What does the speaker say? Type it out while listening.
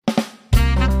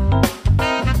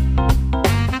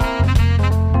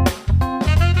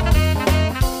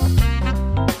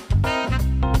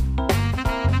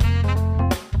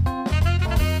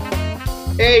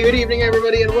Good evening,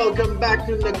 everybody, and welcome back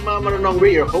to Nagmamarunong.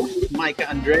 We're your host,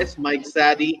 Micah Andres, Mike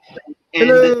Sadi,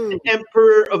 and the Hello.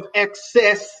 Emperor of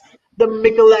Excess, the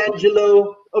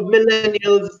Michelangelo of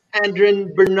Millennials,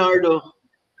 Andren Bernardo.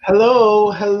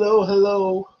 Hello.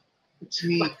 It's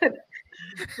me.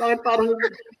 Bakit parang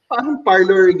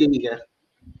parlor gini ka?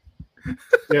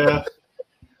 Yeah.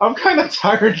 I'm kind of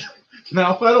tired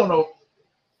now. I don't know.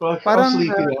 But I'm Parang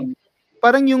sleepy now.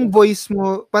 parang yung voice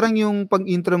mo, parang yung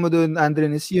pag-intro mo doon,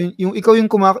 Andren, is yung ikaw yung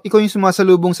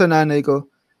sumasalubong sa nanay ko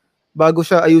bago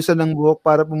siya ayusan ng buhok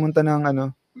para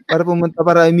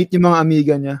para meet yung mga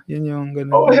amiga niya. Yun yung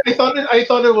ganun. Oh, I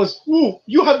thought it was. Ooh,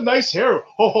 you have nice hair.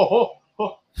 Ho ho ho. ho.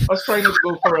 I was trying to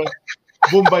go for a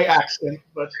Mumbai accent,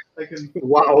 but I can.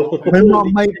 Wow.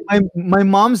 My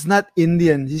mom's not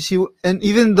Indian. And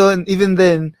even then,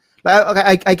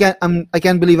 I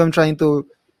can't believe I'm trying to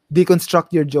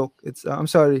deconstruct your joke.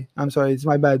 I'm sorry. It's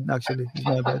my bad, actually. It's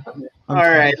my bad. All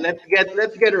right, let's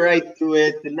get right to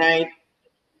it tonight.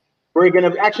 We're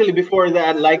gonna actually, before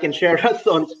that, like and share us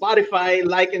on Spotify,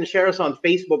 like and share us on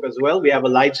Facebook as well. We have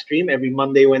a live stream every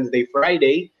Monday, Wednesday,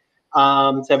 Friday,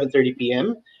 7:30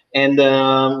 p.m. And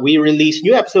we release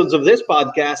new episodes of this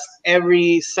podcast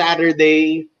every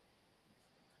Saturday,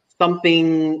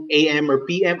 something a.m. or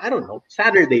p.m. I don't know.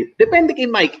 Saturday. Depende kay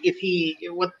Mike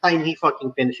what time he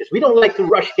fucking finishes. We don't like to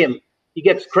rush him. He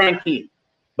gets cranky.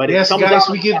 But Yes, it comes guys,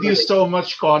 out we give you so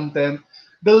much content.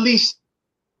 The least.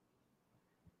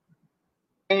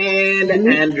 And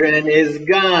Andren is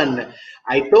gone.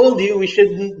 I told you we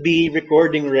shouldn't be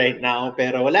recording right now,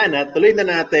 pero wala na. Tuloy na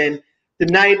natin.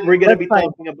 Tonight, we're gonna be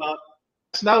talking about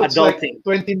Now it's adulting.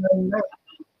 like 29 now.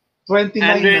 29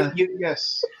 Andren, na.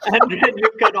 Yes. Andren,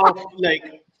 you cut off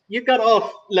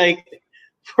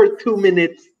for 2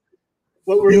 minutes.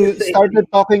 What were you You saying?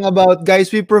 started talking about,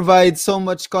 guys, we provide so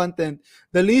much content.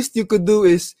 The least you could do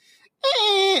is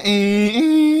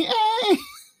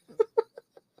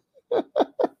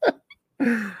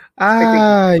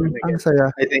ang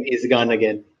saya. I think he's gone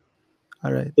again.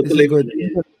 All right. This is good.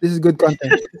 This is good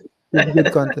content. This is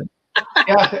good content.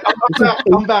 Yeah,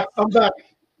 I'm back.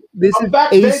 This I'm is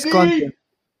back, ace baby. content.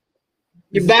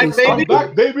 You back, ace baby? I'm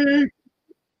back, baby.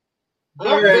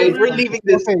 All right, we're baby. leaving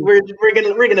this. Okay. We're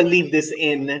gonna leave this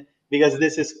in because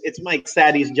it's Mike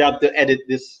Saddy's job to edit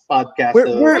this podcast.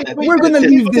 We're gonna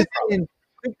leave this in.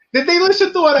 Did they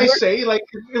listen to what I say? Like,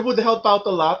 it would help out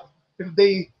a lot if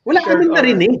they. Wala shared kaming our-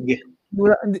 narinig.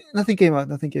 Nothing came out.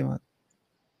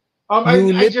 I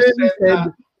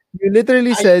You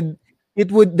literally said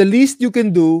the least you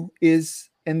can do is,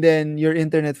 and then your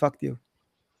internet fucked you.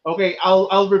 Okay,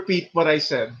 I'll repeat what I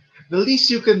said. The least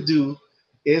you can do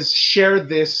is share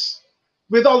this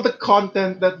with all the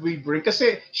content that we bring.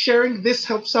 Kasi sharing this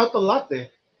helps out a lot.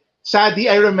 Sadly,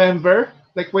 I remember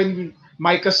like when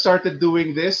Micah started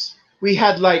doing this, we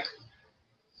had like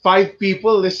 5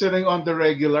 people listening on the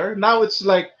regular. Now it's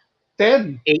like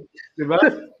 10. 8.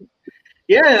 Diba?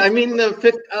 Yeah, I mean,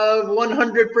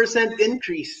 100%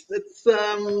 increase. That's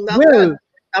not Well, bad.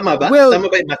 Tama ba? well, Tama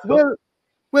ba yung math ko?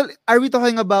 Well, are we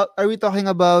talking about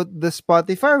the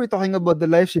Spotify? Are we talking about the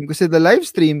live stream? Because the live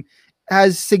stream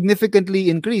has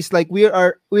significantly increased. Like we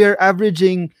are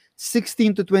averaging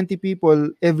 16 to 20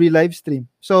 people every live stream.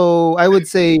 So I would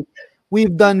say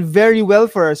we've done very well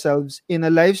for ourselves in a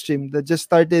live stream that just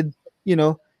started,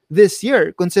 this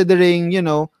year. Considering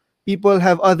people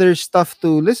have other stuff to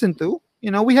listen to.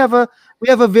 We have a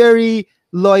very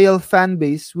loyal fan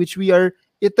base, which we are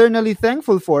eternally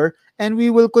thankful for, and we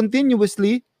will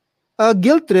continuously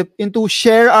guilt trip into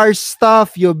share our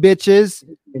stuff, you bitches.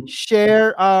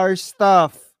 Share our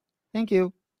stuff. Thank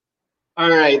you. All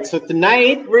right, so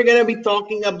tonight we're gonna be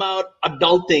talking about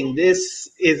adulting. This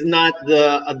is not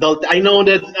the adult. I know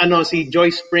that see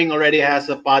Joyce Spring already has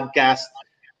a podcast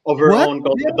of her What? own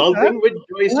called Yeah, Adulting with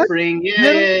Joyce What? Spring. Yeah.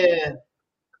 Yeah,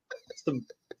 it's a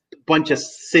bunch of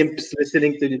simps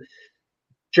listening to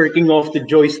jerking off to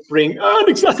Joyce Spring.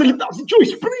 Nagsasalita si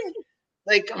Joyce Spring.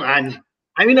 Like, come on.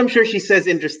 I mean, I'm sure she says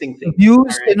interesting things. Views all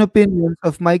right? and opinions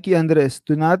of Mikey Andres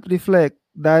do not reflect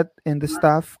that and the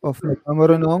staff of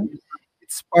Nagmamarunong,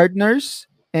 its partners,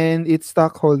 and its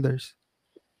stockholders.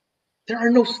 There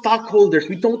are no stockholders.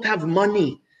 We don't have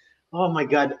money. Oh my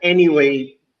God.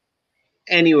 Anyway,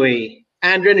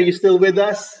 Andren, are you still with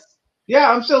us?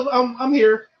 Yeah, I'm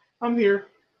here. I'm here.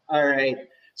 All right.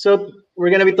 So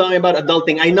we're gonna be talking about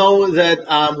adulting. I know that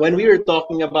when we were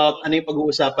talking about ano yung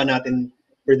pag-uusapan natin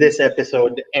for this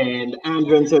episode, and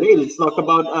Andren said, "Hey, let's talk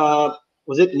about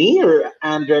was it me or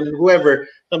Andren, whoever?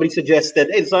 Somebody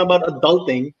suggested, hey, let's talk about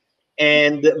adulting."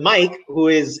 And Mike, who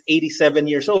is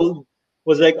 87 years old,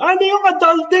 was like, ano yung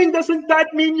adulting? Doesn't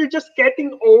that mean you're just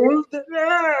getting old? I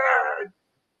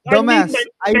need Dumbass. my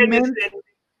I meant, medicine.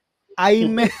 I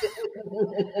meant,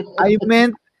 I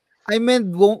meant, I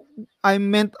meant, won't,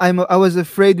 I was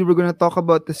afraid we were going to talk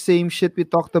about the same shit we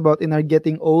talked about in our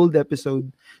Getting Old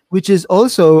episode, which is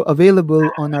also available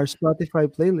on our Spotify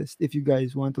playlist if you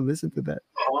guys want to listen to that.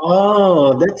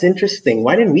 Oh, that's interesting.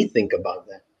 Why didn't we think about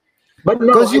that? But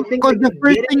no, I think Because like the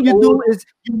first getting thing you old. do is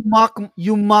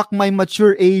you mock my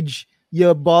mature age,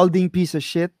 you balding piece of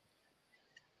shit.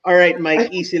 All right, I Mike,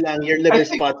 think easy lang. Your I liver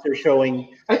think spots are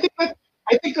showing. I think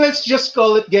I think let's just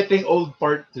call it Getting Old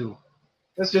Part 2.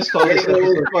 Let's just call this Getting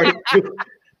old episode. part two.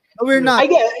 No, we're I not.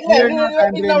 get, We yeah, are not, no,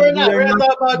 Andren. we're not. We're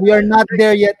not about. We are not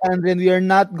there yet, Andren. We are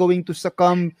not going to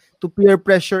succumb to peer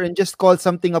pressure and just call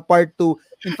something a part two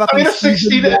in I fucking mean,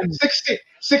 season one.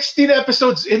 16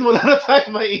 episodes in, wala na tayo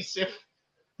maisip.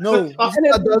 No, this And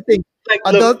is it's adulting. like,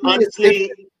 look, Adulting is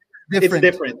honestly, it's different.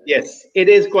 different. Yes, it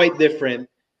is quite different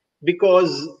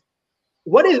because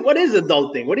what is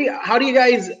adulting? How do you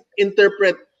guys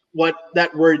interpret what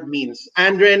that word means?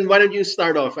 Andren, why don't you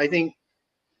start off? I think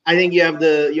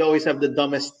you always have the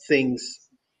dumbest things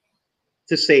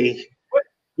to say.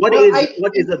 What Well, is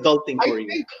what is adulting I for you?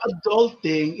 think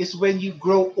adulting is when you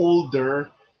grow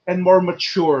older and more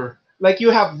mature. Like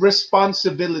you have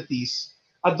responsibilities.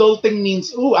 Adulting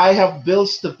means, ooh, I have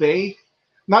bills to pay.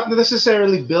 Not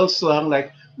necessarily bills lang, like,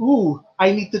 ooh,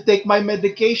 I need to take my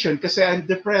medication because I'm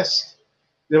depressed.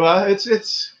 Diba?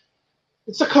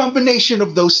 It's a combination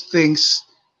of those things.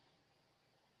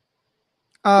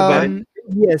 Diba?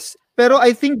 Yes. Pero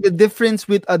I think the difference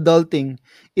with adulting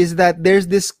is that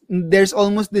there's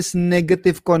almost this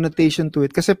negative connotation to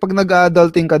it. Kasi pag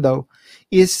nag-adulting ka daw,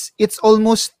 it's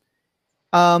almost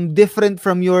different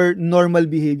from your normal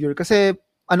behavior. Kasi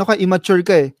ano ka, immature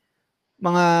ka eh.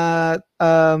 Mga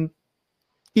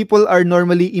people are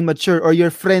normally immature or your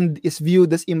friend is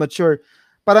viewed as immature.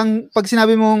 Parang pag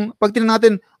sinabi mong, pag tinanong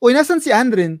natin, uy, nasan si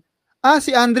Andren? Ah,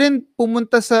 si Andren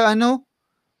pumunta sa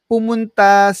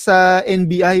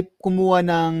NBI, kumuha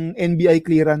ng NBI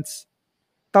clearance.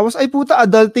 Tapos, ay puta,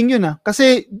 adulting yun ah.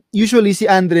 Kasi usually si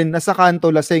Andren nasa kanto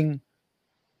lasing.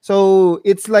 So,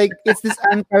 it's this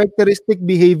uncharacteristic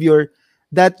behavior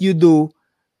that you do.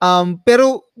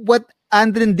 Pero what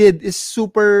Andren did is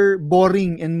super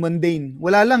boring and mundane.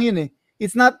 Wala lang yun eh.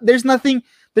 There's nothing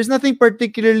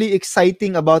particularly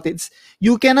exciting about it.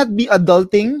 You cannot be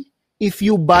adulting if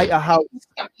you buy a house.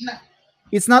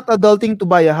 It's not adulting to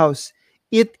buy a house.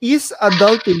 It is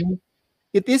adulting.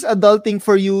 It is adulting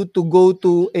for you to go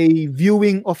to a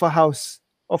viewing of a house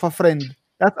of a friend.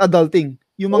 That's adulting.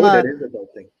 Yung Oh, that mga is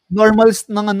adulting.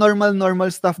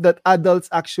 normal stuff that adults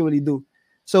actually do.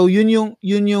 So yun yung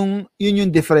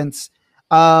difference.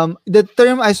 The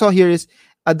term I saw here is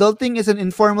adulting is an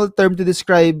informal term to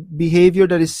describe behavior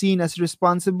that is seen as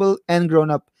responsible and grown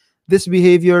up. This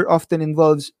behavior often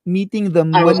involves meeting the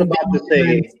I was about to mundane say,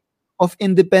 demands of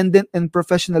independent and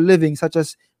professional living, such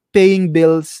as paying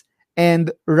bills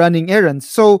and running errands.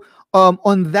 So,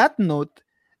 on that note,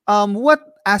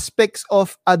 what aspects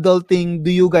of adulting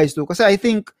do you guys do? Kasi I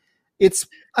think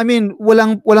I mean,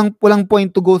 walang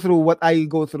point to go through what I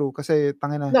go through. Kasi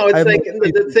tangina, no, I it's have like no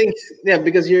the thing, yeah,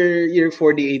 because you're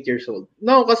 48 years old.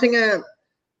 No, kasi nga,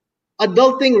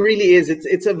 adulting really is,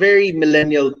 it's a very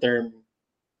millennial term.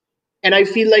 And I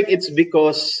feel like it's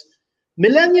because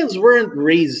millennials weren't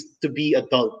raised to be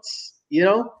adults, you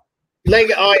know? Like,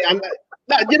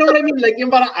 you know what I mean? Like,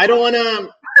 yung parang, I don't want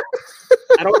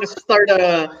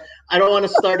to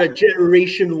start a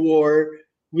generation war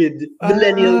with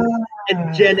millennials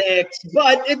and Gen X,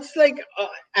 but it's like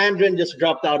Andren just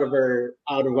dropped out of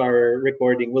our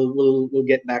recording. We'll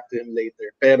get back to him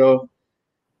later. Pero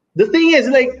the thing is,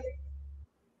 like,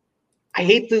 I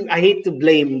hate to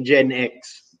blame Gen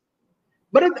X,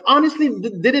 but it honestly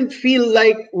didn't feel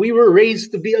like we were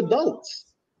raised to be adults.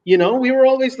 You know, we were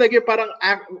always like, you're parang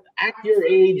act your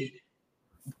age,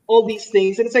 all these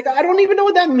things, and it's like I don't even know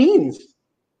what that means.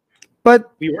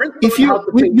 But We weren't if taught how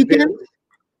to pay we can, bills.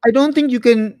 I don't think you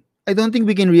can. I don't think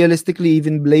we can realistically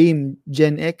even blame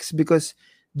Gen X because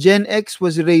Gen X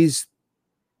was raised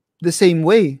the same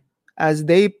way as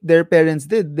their parents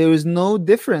did. There was no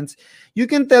difference. You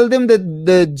can tell them that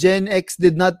the Gen X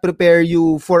did not prepare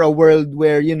you for a world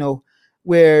where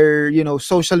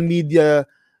social media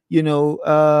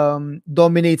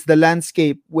dominates the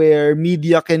landscape, where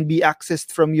media can be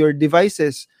accessed from your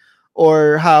devices,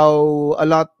 or how a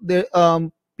lot the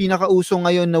pinakauso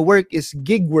ngayon na work is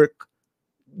gig work.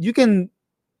 You can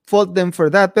fault them for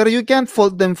that, but you can't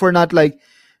fault them for not like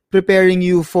preparing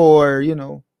you for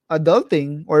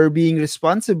adulting or being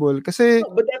responsible. Kasi No,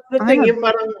 but the thing, yung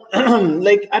parang,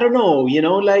 like, I don't know,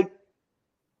 like,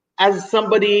 as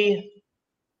somebody,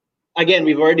 again,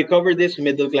 we've already covered this,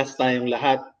 middle class tayong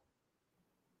lahat.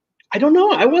 I don't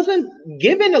know. I wasn't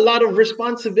given a lot of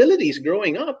responsibilities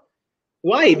growing up.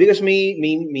 Why? Because may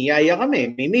yaya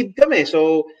kami, may maid kami.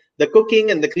 So the cooking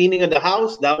and the cleaning of the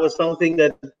house, that was something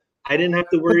that I didn't have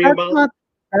to But worry about.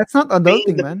 that's not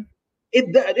adulting, the- man.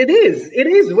 It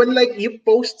is when like you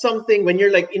post something when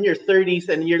you're like in your 30s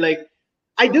and you're like,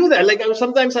 I do that. Like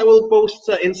sometimes I will post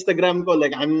Instagram ko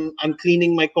like I'm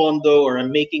cleaning my condo or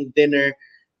I'm making dinner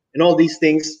and all these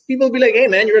things. People will be like, hey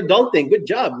man, you're adulting, good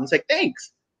job. And it's like,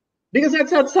 thanks, because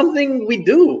that's not something we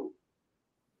do.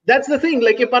 That's the thing.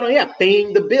 Like,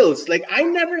 paying the bills. Like, I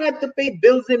never had to pay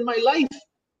bills in my life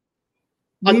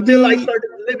until I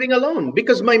started living alone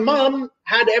because my mom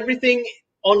had everything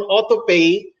on auto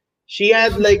pay. She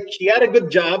had a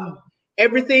good job.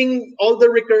 Everything, all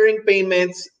the recurring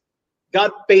payments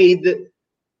got paid.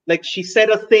 Like she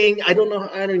said a thing. I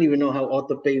don't even know how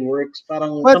auto pay works.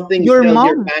 Parang But something your tells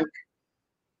your mom, bank.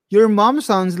 your mom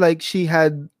sounds like she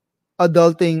had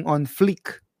adulting on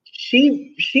fleek.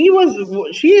 She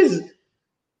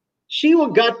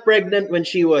got pregnant when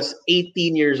she was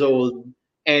 18 years old,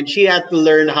 and she had to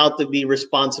learn how to be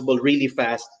responsible really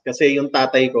fast kasi yung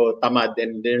tatay ko tamad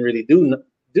and didn't really do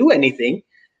anything.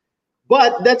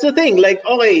 But that's the thing, like,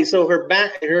 okay, so her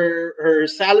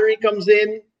salary comes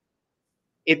in,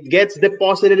 it gets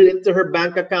deposited into her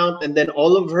bank account, and then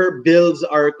all of her bills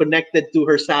are connected to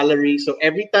her salary. So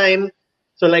every time,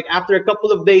 so like after a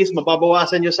couple of days,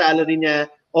 mababawasan yung salary niya,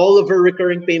 all of her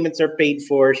recurring payments are paid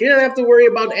for. She didn't have to worry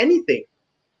about anything.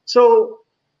 So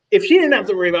if she didn't have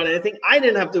to worry about anything, I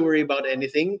didn't have to worry about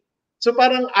anything. So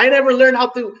parang I never learned I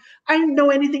didn't know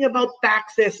anything about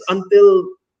taxes until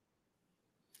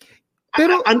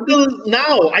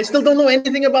now. I still don't know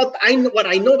anything about, what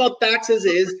I know about taxes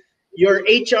is your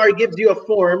HR gives you a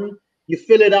form, you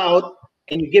fill it out,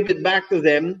 and you give it back to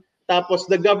them. Tapos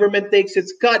the government takes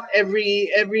its cut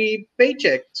every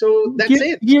paycheck. So that's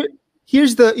it.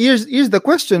 Here's the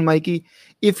question, Mikey.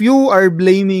 If you are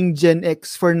blaming Gen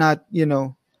X for not,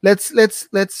 let's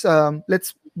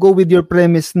go with your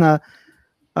premise na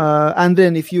and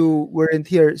then if you weren't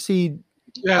here, see,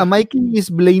 Mikey is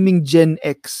blaming Gen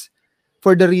X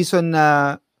for the reason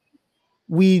na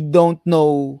we don't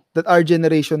know, that our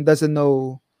generation doesn't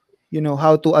know,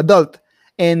 how to adult.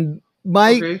 And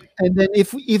and then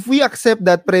if we accept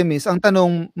that premise, ang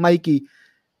tanong, Mikey,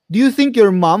 do you think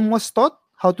your mom was taught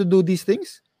how to do these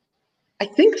things? I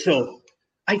think so.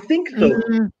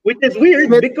 Which is weird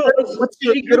because what's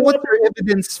your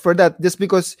evidence for that? Just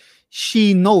because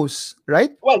she knows,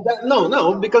 right? Well,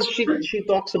 no, because she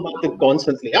talks about it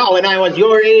constantly. Oh, when I was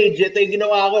your age, ito yung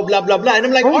ginawa ko, blah blah blah, and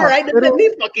I'm like, all right, let me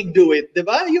fucking do it,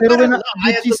 diba?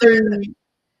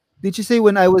 Did she say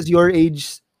when I was your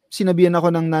age, sinabihan ako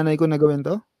ng nanay ko na gawin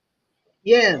to?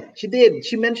 Yeah, she did.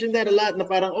 She mentioned that a lot. Na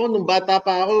parang, nung bata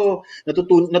pa ako,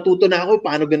 natuto na ako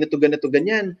paano ganito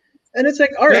ganyan. And it's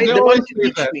like, all right, then why don't you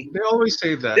teach me? They always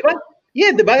say that. Diba?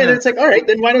 Yeah, diba? And it's like, all right,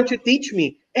 then why don't you teach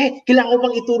me? Kailangan ko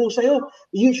bang ituro sa'yo?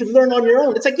 You should learn on your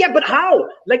own. It's like, yeah, but how?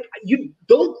 Like,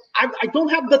 I don't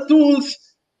have the tools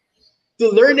to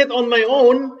learn it on my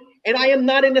own, and I am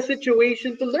not in a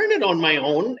situation to learn it on my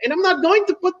own, and I'm not going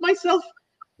to put myself,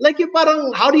 like,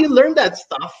 parang, how do you learn that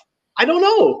stuff? I don't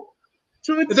know.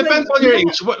 So it depends on your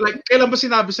age. Kailan ba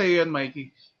sinabi sa'yo yan,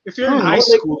 Mikey? If you're in high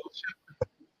school.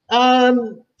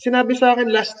 Sinabi sa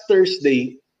akin last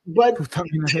Thursday. But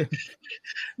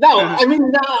now, I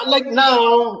mean,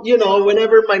 now,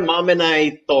 whenever my mom and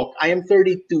I talk, I am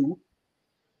 32.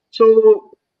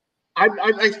 So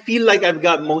I feel like I've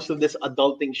got most of this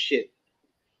adulting shit.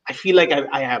 I feel like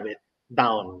I have it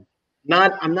down.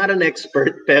 I'm not an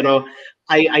expert, pero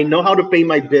I know how to pay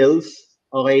my bills.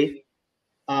 Okay.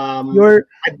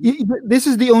 This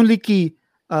is the only key,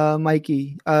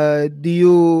 Mikey. Are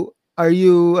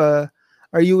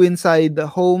you inside the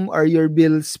home? Are your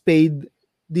bills paid?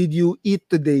 Did you eat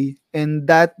today? And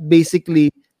that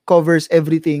basically covers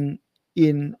everything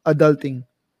in adulting.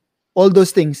 All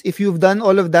those things. If you've done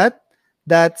all of that,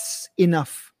 that's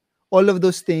enough. All of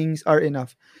those things are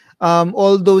enough.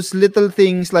 All those little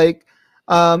things like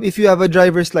if you have a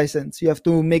driver's license, you have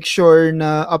to make sure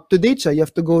na up to date siya. You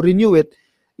have to go renew it.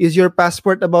 Is your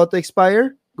passport about to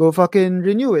expire? Go fucking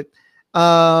renew it.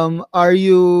 Are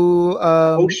you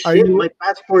my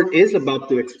passport is about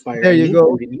to expire. There you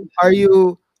go. Are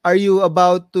you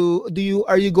about to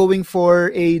are you going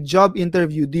for a job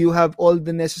interview? Do you have all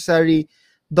the necessary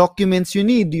documents you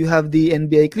need? Do you have the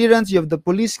NBI clearance? You have the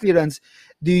police clearance?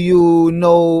 Do you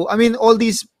know, I mean, all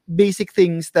these basic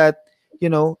things that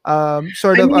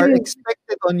sort I of are mean,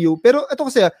 expected on you. Pero ito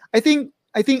kasi, I think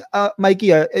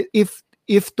Mikey, if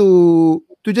to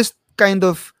just kind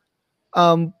of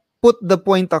put the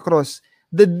point across,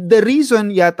 the reason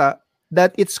yata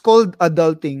that it's called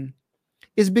adulting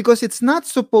is because it's not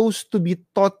supposed to be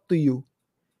taught to you.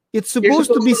 It's you're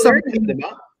supposed to supposed be to learn it, something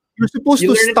diba? you're supposed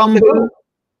You to learn it on the stumble. go.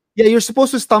 Yeah, you're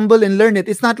supposed to stumble and learn it.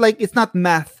 It's not like it's not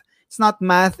math. It's not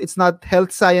math. It's not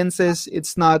health sciences.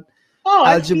 It's not Oh,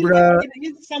 I feel like algebra.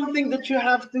 it is something that you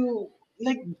have to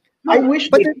like. I No, wish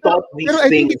but they taught pero these I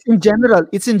think things. it's in general.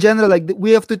 It's in general. Like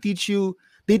we have to teach you.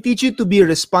 They teach you to be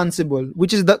responsible,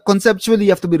 which is the conceptually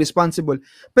you have to be responsible.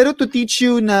 Pero to teach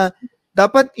you na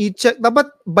dapat i-check,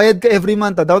 dapat bayad ka every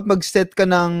month. Dapat mag-set ka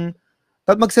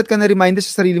na reminder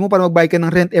sa sarili mo para magbayad ka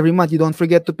ng rent every month. You don't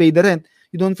forget to pay the rent.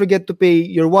 You don't forget to pay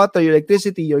your water, your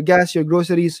electricity, your gas, your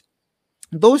groceries.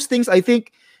 Those things, I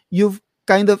think you've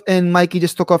kind of, and Mikey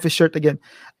just took off his shirt again.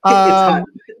 It's hot. Um,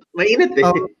 Mainit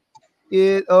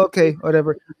eh. oh, okay,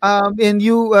 whatever. And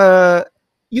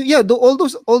yeah, all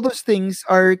those things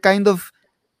are kind of,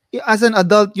 as an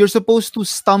adult, you're supposed to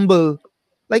stumble.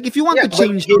 Like if you want Yeah, to but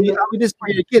change how it is for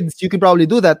your kids, you can probably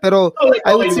do that. Pero no, like,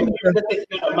 I would okay, say here's the thing,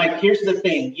 Mike, here's the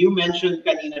thing. You mentioned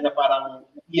kanina na parang,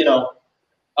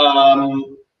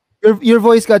 um, your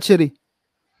voice got shitty.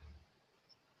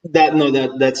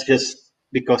 that's just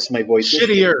because my voice is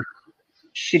Shittier.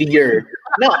 shittier.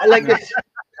 No, like this,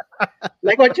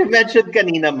 like what you mentioned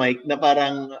kanina, Mike, na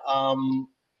parang,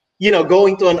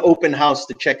 going to an open house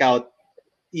to check out,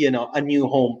 a new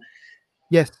home.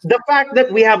 Yes. The fact that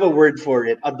we have a word for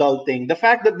it, adulting, the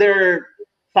fact that there are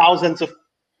thousands of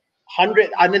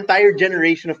an entire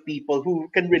generation of people who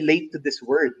can relate to this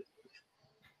word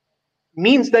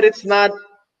means that it's not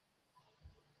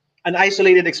an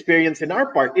isolated experience in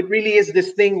our part. It really is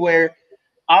this thing where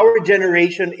our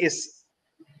generation is,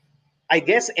 I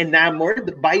guess,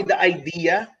 enamored by the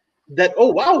idea that,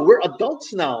 oh wow, we're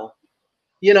adults now.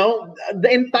 The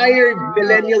entire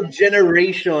millennial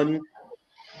generation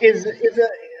is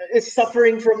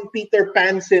suffering from Peter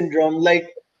Pan syndrome. Like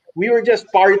we were just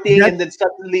partying That and then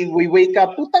suddenly we wake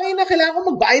up, putang ina, kailangan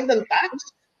ko magbayad ng tax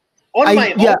on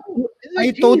my yeah, own. It's I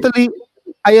like, geez. totally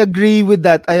I agree with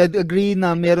that. I agree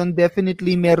na merong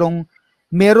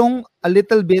a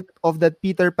little bit of that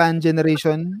Peter Pan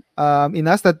generation in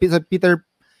us, that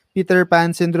Peter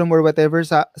Pan syndrome or whatever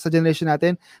sa generation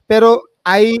natin. Pero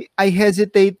I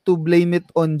hesitate to blame it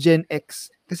on Gen X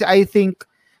kasi I think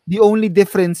the only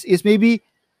difference is maybe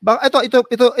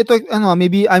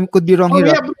maybe I could be wrong Oh here.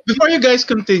 yeah, but before you guys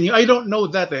continue, I don't know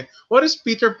that. What is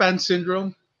Peter Pan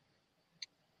syndrome?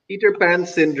 Peter Pan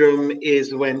syndrome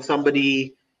is when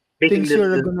somebody making Thinks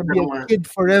you're gonna be a kid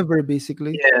forever,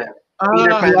 basically. yeah,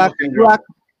 Peter Ah, Pan You act, you syndrome. act,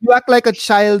 you act like a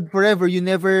child forever. You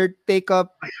never take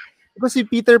up, because si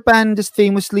Peter Pan just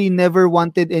famously never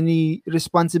wanted any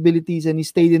responsibilities, and he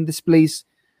stayed in this place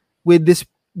with this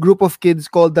group of kids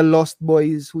called the Lost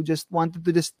Boys who just wanted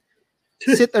to just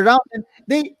sit around. And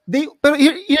they but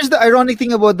here's the ironic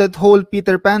thing about that whole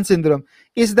Peter Pan syndrome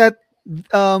is that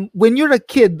when you're a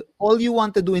kid, all you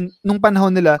want to do in nung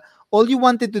panahon nila, all you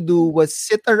wanted to do was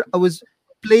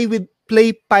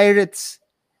play pirates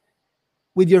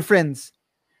with your friends.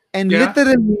 And Yeah.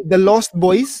 literally the Lost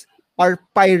Boys are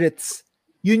pirates.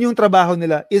 Yun yung trabaho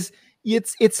nila. It's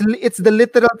the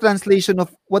literal translation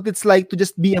of what it's like to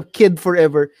just be a kid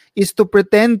forever, is to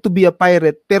pretend to be a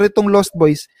pirate. Pero itong Lost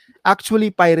Boys,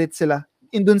 actually pirates sila.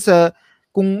 In dun sa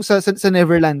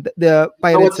Neverland, the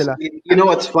pirates sila.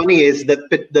 What's funny is that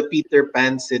the Peter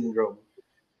Pan syndrome,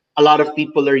 a lot of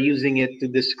people are using it to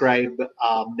describe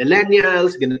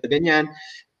millennials, ganito, ganyan.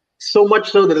 So much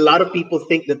so that a lot of people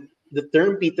think that the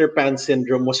term Peter Pan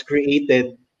syndrome was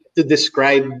created to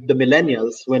describe the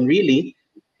millennials, when really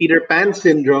Peter Pan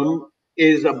syndrome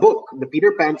is a book. The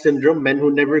Peter Pan syndrome, Men Who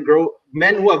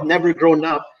Have Never Grown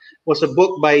Up, was a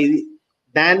book by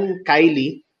Dan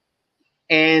Kiley,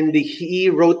 and he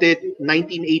wrote it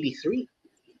 1983.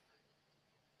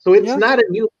 So it's Yeah. not a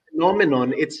new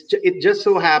phenomenon. It just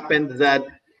so happened that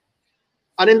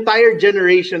an entire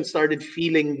generation started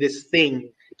feeling this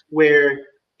thing where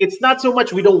it's not so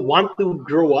much we don't want to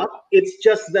grow up, it's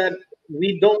just that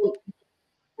we don't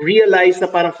realize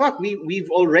that parang fuck, we've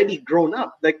already grown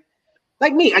up. Like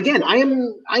me, again, I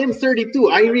am 32.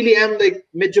 I really am like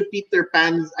medyo Peter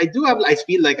Pan. I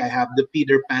feel like I have the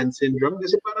Peter Pan syndrome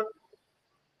kasi parang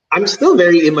I'm still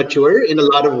very immature in a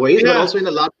lot of ways, but Yeah. also in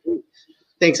a lot of,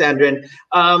 thanks, Andren.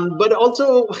 But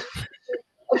also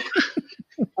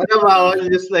ano ba,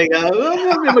 just like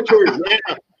I'm immature.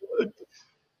 Yeah.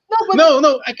 No, but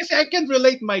No, I guess I can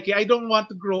relate, Mikey. I don't want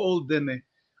to grow old then.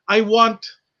 I want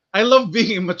I love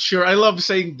being immature. I love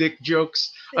saying dick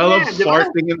jokes. I love Yeah, di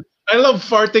ba?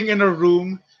 farting in a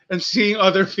room and seeing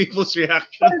other people's But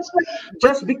reactions. it's like,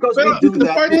 just because Well, we You do can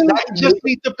that, part does still, that I just make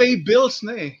need to pay bills,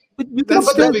 na eh. but you can no, That's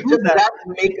but the still does, big do does that. difference.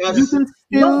 that make You us can no,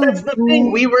 still that's the thing.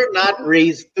 do. We were not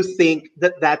raised to think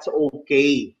that that's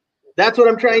okay. That's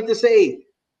what I'm trying to say.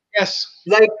 Yes,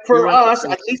 Like you're for right. us,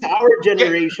 at least our Yeah, like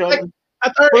generation,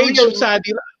 at our for age, real,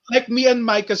 Sadi, like me and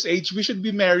Micah's age, we should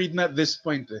be married at this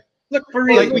point. Eh. look for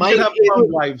Oh, real. Like we should Mike have is our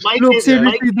look, wives. look, Yeah.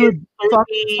 Mike seriously, is dude. Fuck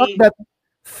 30. that.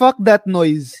 Fuck that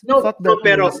noise. No, Fuck that no,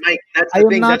 pero noise. Mike, that's I the am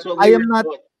thing. not. That's what I we were am not.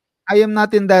 taught. I am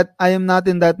not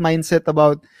in that mindset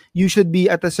about you should be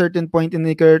at a certain point in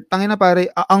your career. Tangina pare,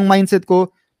 ang mindset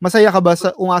ko, masaya ka ba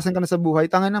sa umasan ka na sa buhay?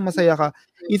 Tangina masaya ka.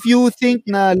 If you think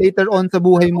na later on sa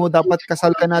buhay mo dapat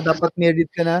kasal ka na, dapat married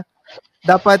ka na,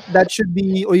 dapat that should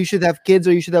be or you should have kids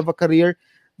or you should have a career.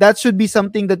 That should be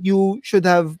something that you should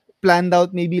have planned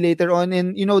out maybe later on,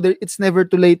 and you know there, it's never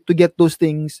too late to get those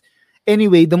things.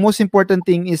 Anyway, the most important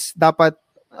thing is dapat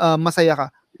masaya ka.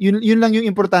 Yun lang yung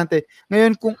importante.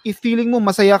 Ngayon kung if feeling mo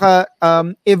masaya ka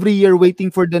every year waiting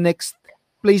for the next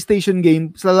PlayStation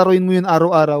game, lalaroin mo yun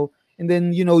araw-araw, and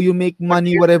then you know you make But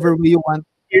money whatever way you want.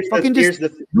 Fucking just do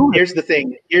it. here's the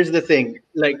thing. Here's the thing.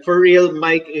 Like for real,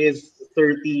 Mike is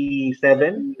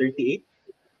 37, 38.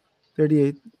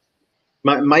 38.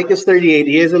 Mike is 38.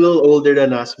 He is a little older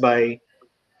than us by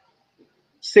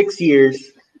 6 years,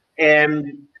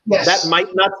 and that Yes.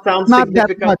 might not sound Not that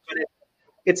significant, much. but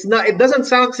it's not. It doesn't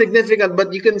sound significant,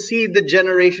 but you can see the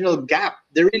generational gap.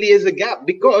 There really is a gap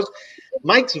because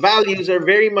Mike's values are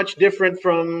very much different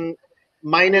from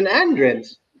mine and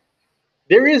Andren's.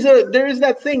 There is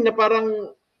that thing na parang,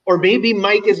 or maybe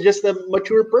Mike is just a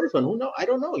mature person. Who know? I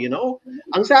don't know. You know,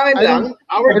 ang sa akin I don't lang,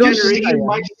 our I don't think I generation. am.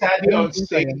 Mike I Sadie don't on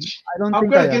think I am. stage. I don't I'm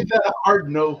think I gonna am. give that a hard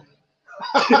no.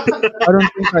 I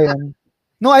don't think I am.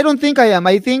 No, I don't think I am.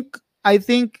 I think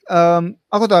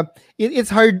ako to,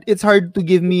 it's hard to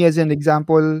give me as an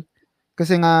example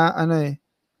kasi nga ano eh.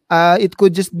 It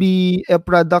could just be a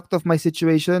product of my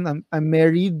situation. I'm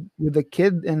married with a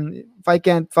kid, and if I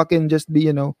can't fucking just be,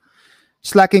 you know,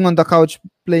 slacking on the couch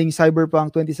playing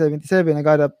Cyberpunk 2077, I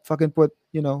gotta fucking put,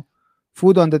 you know,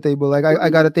 food on the table. Like I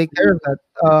gotta take care of that.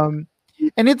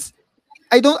 And it's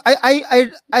I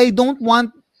don't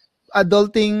want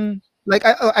adulting, like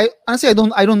I honestly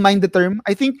I don't mind the term.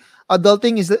 I think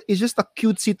adulting is just a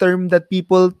cutesy term that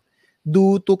people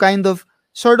do to kind of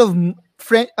sort of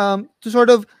to sort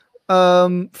of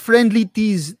friendly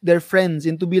tease their friends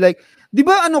into be like, di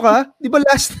ba ano ka? Di ba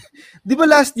last di ba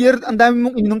last year ang dami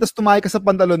mong ininom tapos tumahay ka sa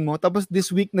pantalon mo tapos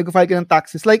this week nag-file ka ng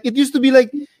taxes. Like it used to be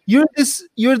like you're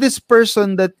this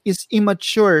person that is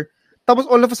immature. Tapos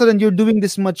all of a sudden you're doing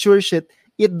this mature shit.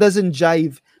 It doesn't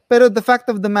jive. Pero the fact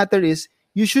of the matter is,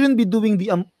 you shouldn't be doing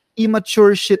the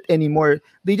immature shit anymore.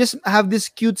 They just have this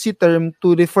cutesy term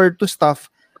to refer to stuff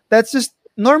that's just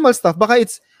normal stuff. Baka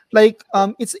it's like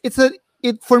it's a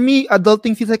it for me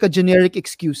adulting feels like a generic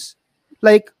excuse.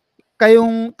 Like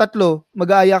kayong tatlo,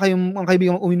 mag-aaya kayong ang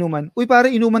kaibigan mong uminuman. Uy pare,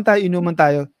 inuman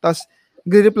tayo. Tapos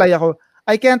gre-reply ako,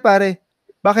 I can't pare.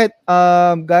 Bakit?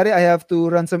 Gary, I have to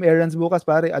run some errands bukas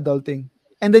pare, adulting.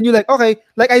 And then you're like, okay,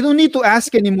 like I don't need to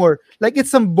ask anymore. Like it's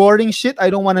some boring shit I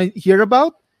don't want to hear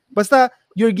about. Basta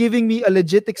you're giving me a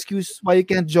legit excuse why you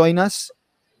can't join us.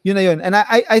 Yun na yun. And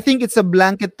I think it's a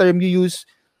blanket term you use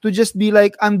to just be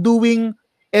like, I'm doing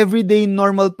everyday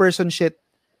normal person shit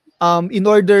in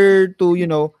order to, you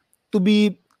know, to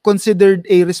be considered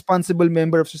a responsible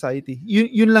member of society.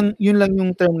 Yun lang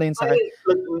yung term na yun sa akin.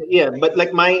 Yeah, but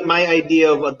like my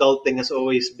idea of adulting has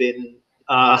always been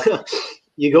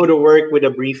you go to work with a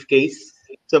briefcase.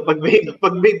 So pag may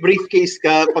briefcase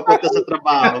ka papunta sa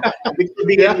trabaho, ibig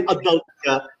sabihin adult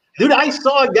ka. Dude, I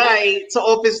saw a guy sa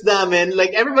office namin,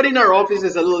 like everybody in our office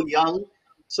is a little young.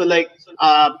 So like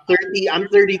 30, I'm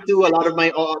 32, a lot of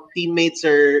my teammates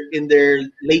are in their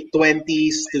late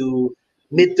 20s to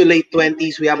mid to late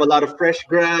 20s. We have a lot of fresh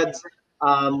grads.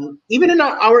 Even in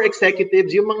our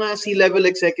executives, yung mga C-level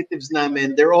executives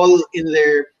namin, they're all in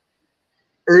their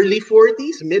early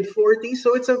 40s, mid 40s.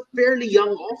 So it's a fairly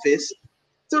young office.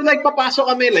 So like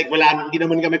papasok kami, like wala, hindi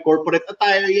naman kami corporate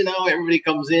attire, you know, everybody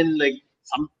comes in, like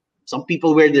some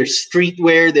people wear their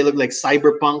streetwear, they look like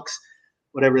cyberpunks,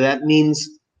 whatever that means.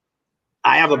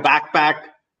 I have a backpack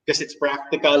because it's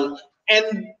practical.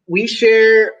 And we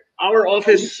share, our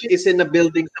office is in a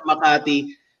building sa Makati.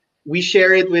 We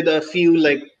share it with a few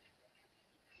like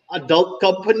adult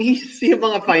companies, yung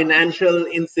mga financial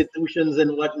institutions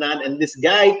and whatnot. And this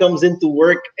guy comes into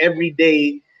work every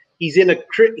day. He's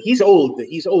he's old.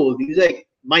 He's old. He's like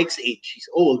Mike's age. He's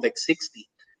old, like 60.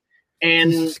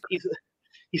 And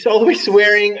He's always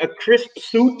wearing a crisp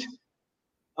suit.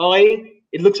 Okay,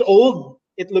 it looks old.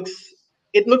 It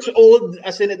looks old,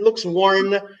 as in it looks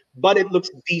worn, but it looks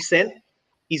decent.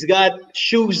 He's got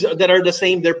shoes that are the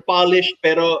same. They're polished,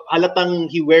 pero halatang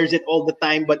he wears it all the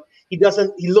time. But he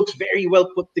doesn't. He looks very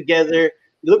well put together.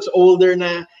 He looks older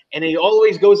na, and he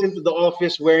always goes into the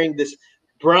office wearing this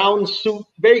brown suit,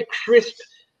 very crisp.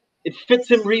 It fits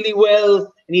him really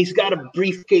well, and he's got a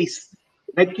briefcase.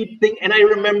 I keep thinking, and I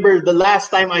remember the last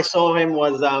time I saw him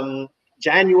was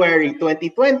January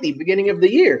 2020, beginning of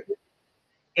the year.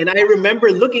 And I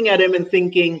remember looking at him and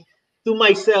thinking to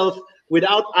myself,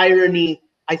 without irony,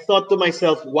 I thought to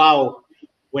myself, wow,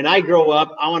 when I grow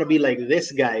up, I want to be like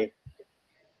this guy.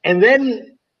 And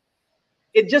then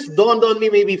it just dawned on me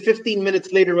maybe 15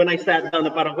 minutes later when I sat down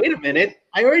and thought, wait a minute,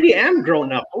 I already am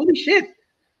grown up. Holy shit.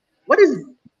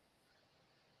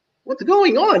 What's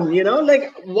going on?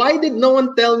 Like, why did no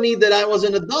one tell me that I was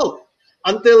an adult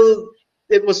until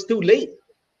it was too late?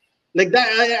 Like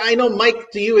that, I know,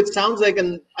 Mike, to you, it sounds like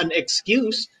an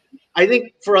excuse. I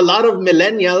think for a lot of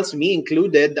millennials, me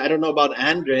included, I don't know about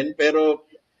Andren, pero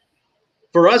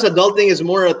for us, adulting is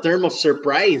more a term of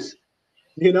surprise.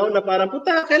 Na parang,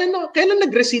 puta, kailan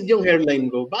nag-recede yung hairline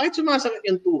ko? Bakit sumasakit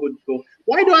yung tuhod ko?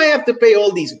 Why do I have to pay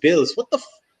all these bills? What the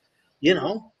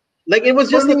Like, it was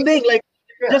just a thing. Like,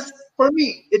 just for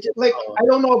me, it's like, I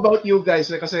don't know about you guys,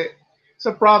 like, kasi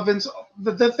sa province,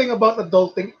 the thing about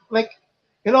adulting, like,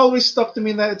 it always stuck to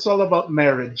me that it's all about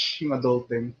marriage, yung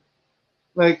adulting.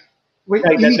 Like,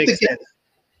 right,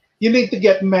 you need to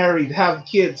get married, have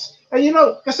kids. And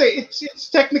kasi it's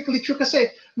technically true, kasi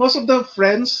most of the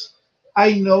friends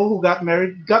I know who got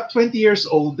married got 20 years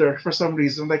older for some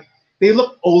reason. Like, they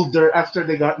look older after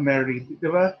they got married.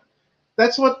 Diba?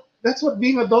 That's what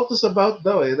being adult is about,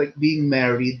 though, like being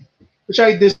married, which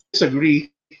I disagree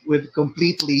with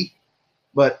completely.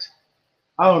 But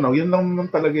I don't know, yun lang naman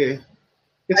talaga eh.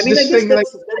 It's this thing, like,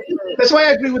 that's why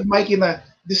I agree with Mikey na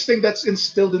this thing that's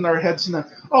instilled in our heads na,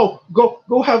 oh,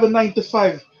 go have a 9 to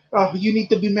 5. You need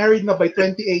to be married now by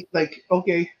 28. Like,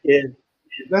 okay. Yeah.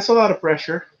 That's a lot of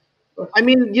pressure. I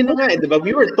mean, but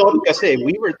we were taught kasi,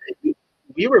 we were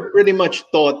pretty much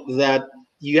taught that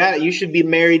you should be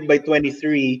married by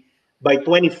 23. By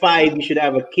 25, you should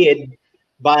have a kid.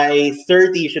 By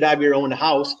 30, you should have your own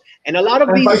house. And a lot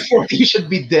of these... By 40, you should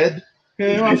be dead.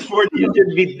 By 40, you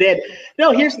should be dead.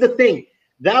 No, here's the thing.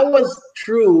 That was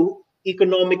true,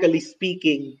 economically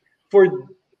speaking, for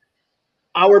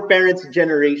our parents'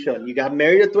 generation. You got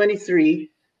married at 23,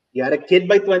 you had a kid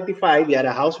by 25, you had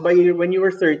a house when you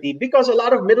were 30, because a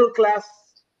lot of middle-class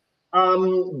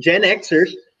Gen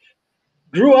Xers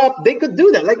grew up, they could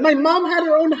do that. Like, my mom had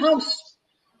her own house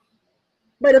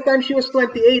by the time she was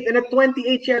 28, and at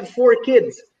 28, she had 4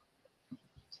 kids.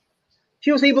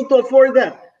 She was able to afford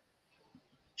that.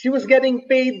 She was getting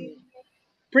paid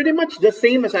pretty much the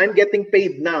same as I'm getting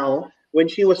paid now when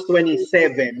she was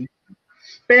 27.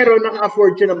 Pero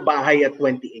naka-afford siya ng bahay at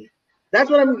 28. That's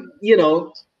what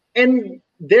and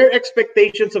their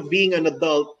expectations of being an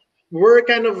adult were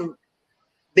kind of,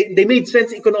 they made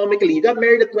sense economically. You got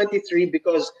married at 23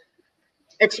 because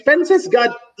expenses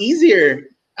got easier.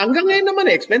 Hanggang ngayon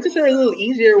naman, expenses are a little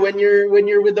easier when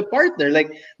you're with a partner. Like,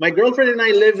 my girlfriend and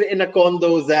I live in a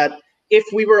condo that if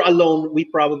we were alone, we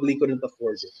probably couldn't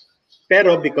afford it.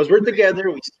 Pero because we're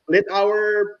together, we split all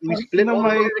our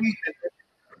expenses.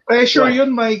 Pressure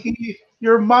yun, Mikey.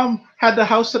 Your mom had a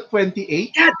house at 28?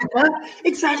 Yeah, diba?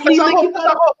 Exactly.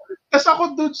 Kasi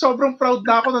ako, dude, sobrang proud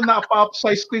na ako na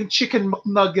na-upsize ko yung chicken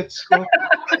McNuggets ko.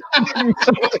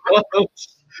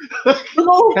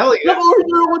 Hell yeah.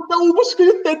 Naka-order ako, naubos ko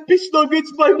yung 10-piece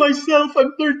nuggets by myself.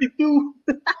 I'm 32.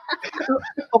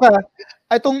 Okay.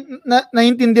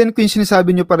 Naiintindihan ko yung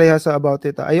sinasabi nyo parehas about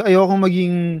it. Ayokong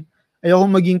maging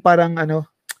parang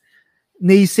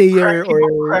naysayer or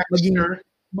maging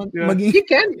You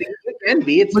can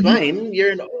be. It's fine.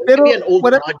 You're an old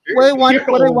what I Roger.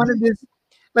 wanted is,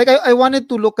 like, I wanted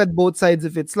to look at both sides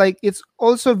of it. It's like, it's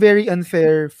also very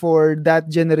unfair for that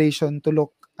generation to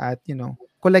look at,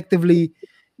 collectively,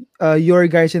 your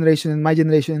guys' generation and my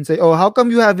generation, and say, oh, how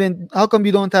come you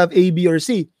don't have A, B, or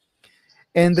C?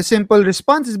 And the simple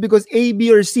response is because A, B,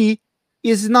 or C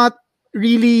is not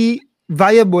really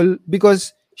viable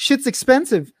because shit's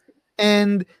expensive.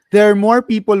 And there are more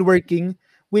people working,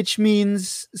 which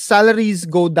means salaries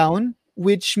go down,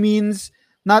 which means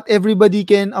not everybody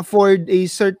can afford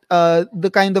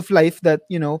the kind of life that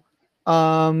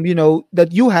that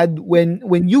you had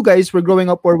when you guys were growing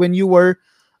up, or when you were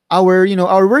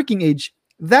our working age.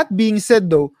 That being said,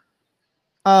 though,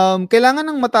 kailangan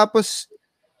ng matapos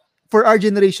for our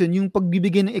generation yung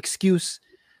pagbibigay ng excuse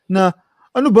na,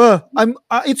 ano ba?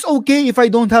 It's okay if I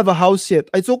don't have a house yet.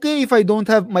 It's okay if I don't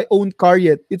have my own car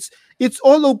yet. It's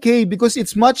all okay because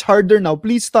it's much harder now.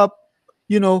 Please stop,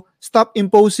 stop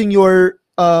imposing your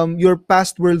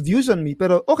past worldviews on me.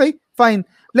 Pero okay, fine.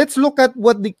 Let's look at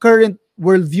what the current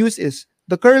worldviews is.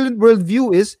 The current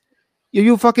worldview is, are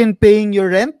you fucking paying your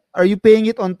rent? Are you paying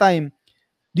it on time?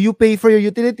 Do you pay for your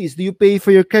utilities? Do you pay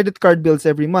for your credit card bills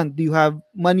every month? Do you have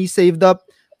money saved up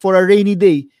for a rainy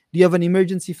day? Do you have an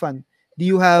emergency fund? Do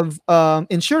you have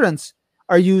insurance?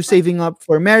 Are you saving up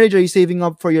for marriage? Are you saving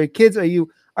up for your kids? Are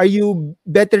you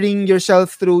bettering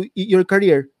yourself through your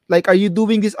career? Like, are you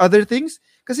doing these other things?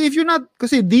 Because if you're not,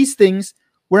 because these things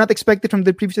were not expected from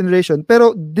the previous generation.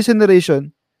 Pero this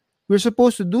generation, we're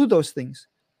supposed to do those things.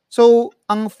 So,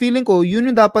 ang feeling ko, yun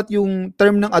yung dapat yung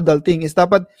term ng adulting is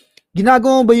dapat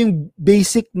ginagawa mo ba yung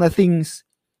basic na things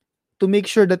to make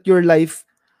sure that your life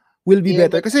will be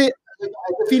better? Kasi I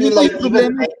just feeling feel ko like yung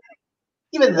problema,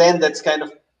 even then, that's kind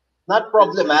of not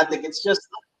problematic. It's just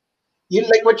you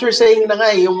like what you're saying na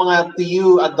nga, yung mga to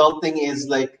you adulting is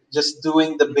like just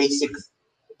doing the basics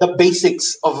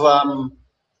of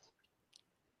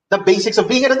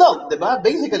being an adult, diba?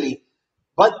 Basically.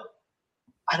 But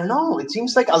I don't know, it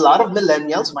seems like a lot of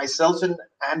millennials, myself and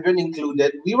Andrew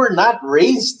included, we were not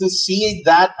raised to see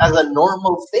that as a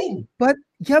normal thing. but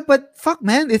fuck,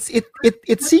 man, it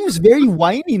seems very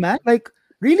whiny, man. Like,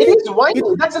 really? It is whiny.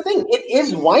 That's the thing. It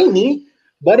is whiny,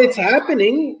 but it's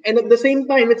happening. And at the same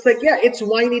time, it's like, yeah, it's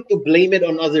whiny to blame it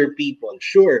on other people,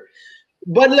 sure.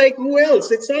 But like, who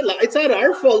else? It's not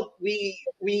our fault. We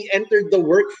entered the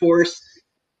workforce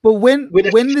But when with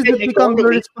a when does shit it become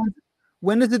your economy.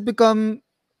 when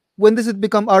does it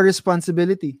become our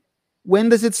responsibility? When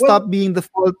does it Well, stop being the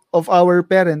fault of our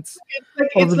parents,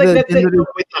 it's of like the that thing. No,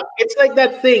 generation? wait lang. It's like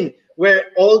that thing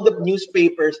where all the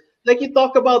newspapers, like you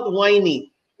talk about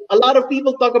whiny. A lot of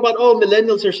people talk about, oh,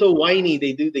 millennials are so whiny.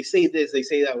 They say this, they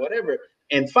say that, whatever.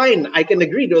 And fine, I can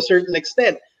agree to a certain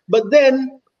extent. But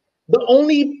then the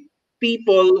only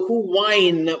people who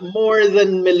whine more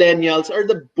than millennials are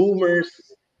the boomers.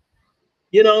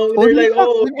 Oh, They're then like, fuck,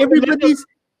 oh, then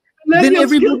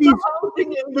millennials killed everybody's the housing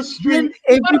then industry. Parang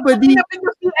everybody kanina,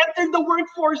 because we entered the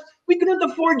workforce, we couldn't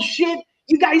afford shit.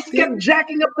 You guys kept then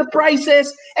jacking up the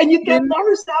prices, and you kept then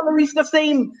our salaries the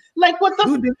same. Like, what the?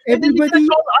 dude, then And then you're gonna everybody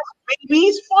call us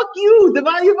babies? Fuck you,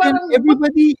 diba? Yung then parang, what?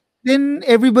 everybody then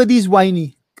everybody's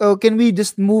whiny. Oh, can we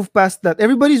just move past that?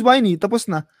 Everybody's whiny. Tapos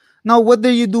na. Now, what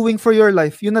are you doing for your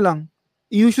life? Yun na lang.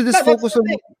 You should just Yeah, that's focus the on.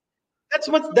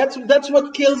 thing. That's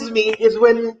what kills me is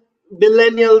when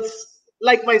millennials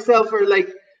like myself are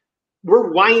like we're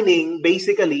whining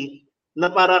basically na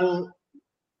parang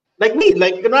like me,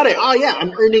 like kunwari, oh yeah,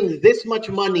 I'm earning this much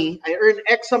money. I earn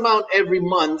X amount every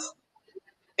month,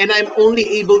 and I'm only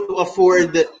able to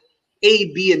afford A,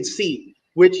 B, and C,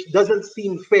 which doesn't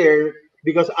seem fair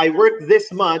because I work this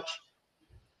much,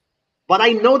 but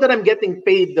I know that I'm getting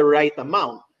paid the right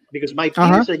amount because my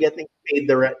Uh-huh. peers are getting paid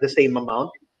the same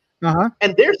amount, Uh-huh.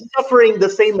 and they're suffering the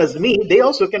same as me. They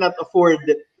also cannot afford,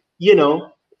 you know,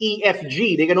 E, F,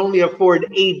 G. They can only afford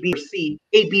A, B, or C,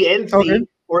 A, B, and Okay. C.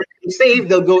 Or if they save,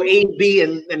 they'll go A, B,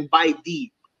 and buy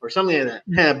D or something like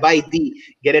that. Buy D,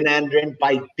 get an Android,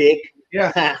 buy dick.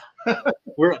 Yeah.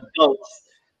 We're adults,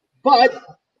 but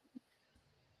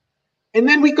and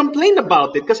then we complain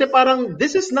about it kasi parang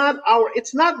this is not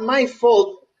it's not my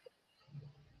fault.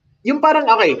 Yung parang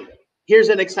okay.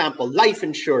 Here's an example: life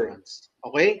insurance.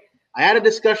 Okay, I had a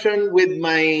discussion with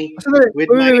my Sandali. with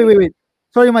my Wait.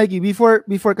 Sorry, Mikey. Before,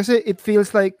 kasi it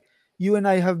feels like you and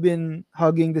I have been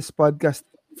hugging this podcast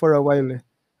for a while. Eh.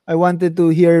 I wanted to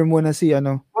hear muna si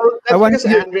ano. well, I that's wanted because to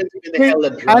hear. Andrew's been Wait, hella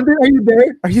drunk. Andrew, are you there?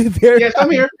 Are you there? Yes,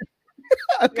 I'm here.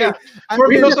 Okay. Yeah.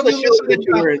 For Andrew, those Because of the you show that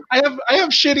listening, you were I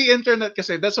have shitty internet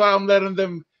kasi that's why I'm letting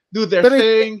them do their pero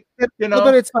thing. You no, know.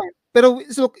 but it's fine. Pero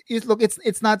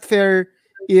it's not fair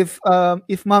if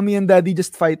mommy and daddy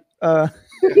just fight. So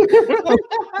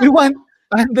we want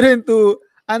Andren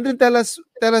tell us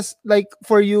like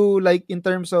for you, like in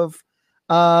terms of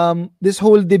this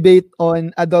whole debate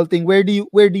on adulting, where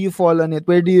do you fall on it?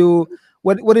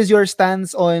 What is your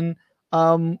stance on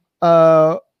um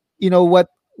uh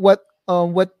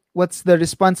what's the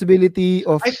responsibility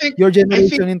of I think your I think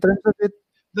generation in terms of it?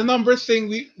 the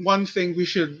one thing we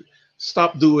should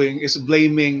stop doing is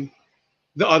blaming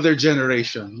the other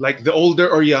generation, like the older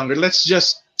or younger. Let's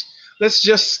just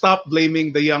stop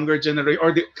blaming the younger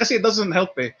generation because it doesn't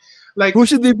help. Like Who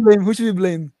should we blame? Who should we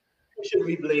blame? should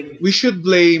we blame? we should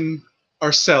blame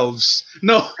ourselves.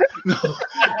 No, no.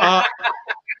 Uh,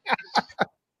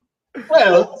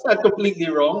 Well, it's not completely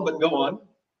wrong, but go on.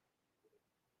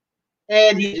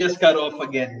 And he just got off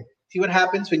again. See what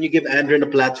happens when you give Andren a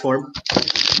platform?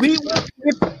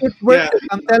 It's worth Yeah, it.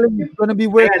 I'm telling you, it's gonna be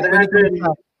worth Yeah, it when it comes Andren,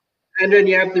 back. Andren,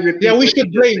 you have to repeat yeah. We what you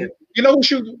should just said. blame. You know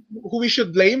who we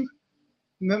should blame?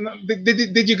 No, no,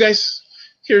 did you guys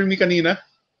hear me kanina?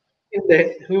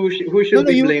 Who No, should no,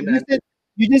 we blame, you Andren? said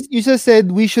you just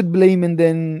said we should blame and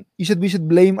then we should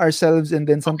blame ourselves and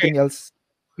then Okay. something else.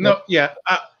 Yep. No, yeah.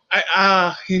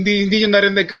 Hindi yung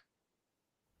narinig.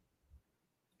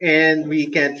 And we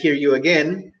can't hear you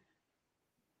again.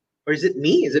 Or is it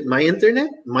me? Is it my internet?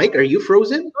 Mike, are you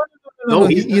frozen? No, no, No,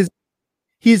 he's not.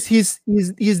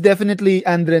 he's definitely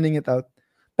andrening it out.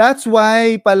 That's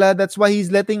why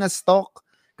he's letting us talk.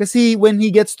 Kasi when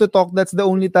he gets to talk, that's the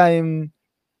only time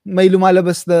may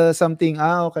lumalabas the something.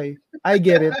 Ah, okay. I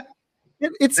get it.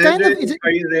 It's kind of Andren, are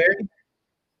you there?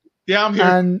 Yeah, I'm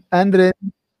here. and then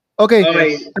okay.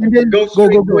 Okay, And then go go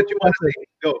straight go to go. what you want to Faster. say.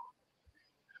 Go.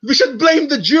 We should blame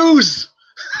the Jews.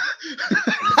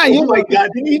 Oh Yun, my God.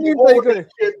 hinihintay ko eh.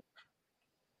 Shit.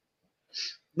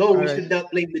 No, we Alright. should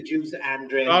not blame the Jews,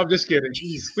 Andren. No, I'm just kidding.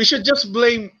 Jeez. We should just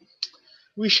blame.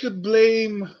 We should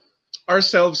blame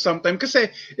ourselves sometime because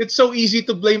it's so easy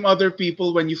to blame other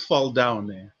people when you fall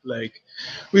down. Like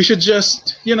we should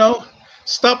just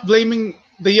stop blaming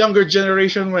the younger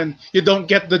generation when you don't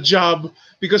get the job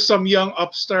because some young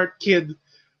upstart kid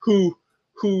who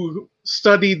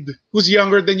studied who's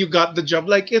younger than you got the job.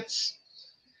 Like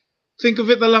think of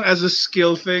it na lang as a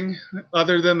skill thing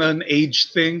other than an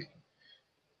age thing.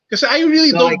 Because I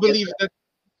really No, I don't get believe that.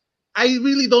 I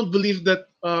really don't believe that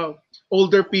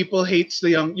older people hates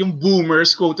the yung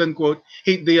boomers, quote unquote,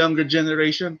 hate the younger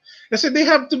generation. I said they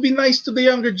have to be nice to the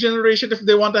younger generation if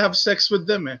they want to have sex with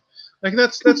them. Like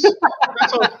that's all.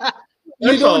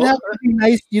 You That's don't all. have to be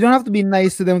nice. You don't have to be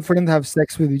nice to them for them to have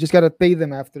sex with you. You just gotta pay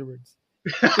them afterwards.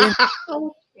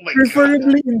 Oh my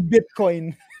Preferably in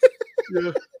Bitcoin.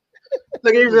 God.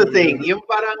 Look, here's the thing. Yung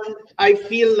parang, I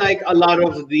feel like a lot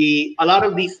of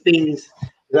these things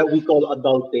that we call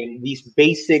adulting, these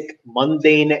basic,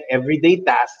 mundane, everyday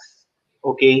tasks,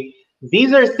 okay,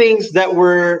 these are things that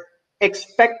were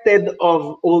expected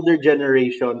of older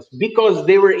generations because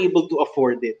they were able to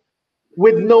afford it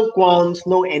with no qualms,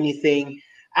 no anything.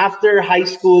 After high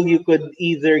school, you could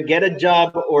either get a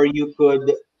job or you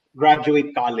could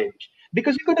graduate college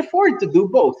because you could afford to do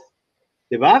both.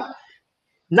 Diba?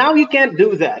 Now you can't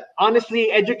do that. Honestly,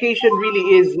 education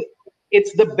really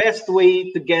it's the best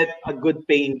way to get a good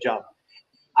paying job.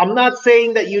 I'm not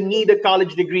saying that you need a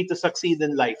college degree to succeed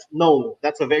in life. No,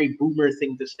 that's a very boomer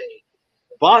thing to say.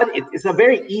 But it's a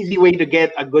very easy way to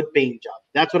get a good paying job.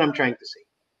 That's what I'm trying to say.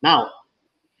 Now,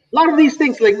 a lot of these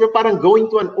things, like we're parang going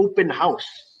to an open house.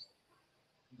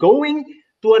 Going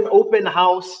to an open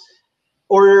house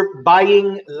or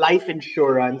buying life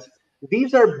insurance,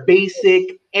 these are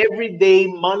basic, everyday,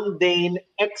 mundane,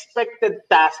 expected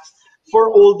tasks for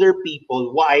older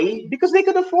people. Why? Because they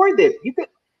could afford it.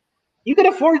 You could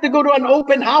afford to go to an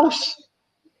open house.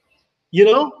 You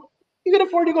know? You could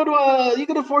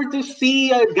afford to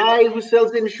see a guy who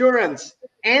sells insurance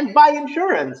and buy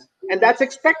insurance. And that's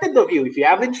expected of you. If you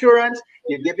have insurance,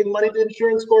 you're giving money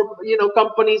to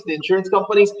companies, the insurance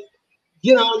companies,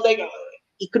 like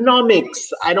economics.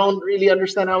 I don't really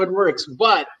understand how it works,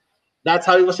 but that's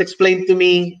how it was explained to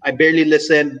me. I barely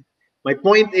listened. My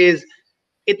point is,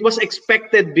 it was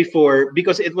expected before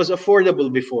because it was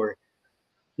affordable before.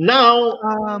 Now,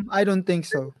 I don't think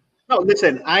so. no,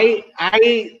 listen. I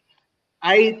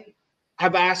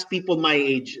have asked people my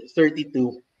age,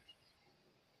 32,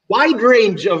 wide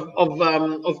range of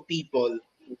people.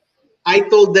 I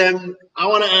told them, I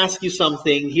want to ask you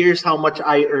something. Here's how much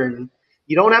I earn.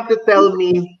 You don't have to tell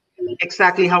me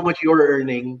exactly how much you're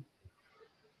earning,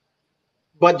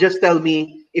 but just tell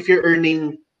me if you're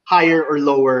earning higher or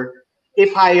lower.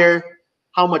 If higher,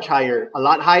 how much higher? A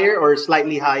lot higher or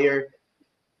slightly higher?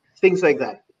 Things like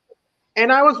that.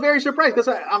 And I was very surprised because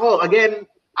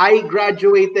I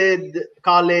graduated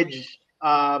college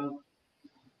at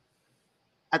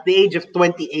the age of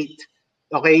 28.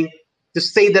 Okay, to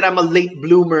say that I'm a late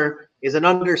bloomer is an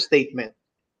understatement.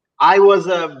 I was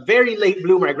a very late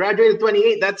bloomer. I graduated at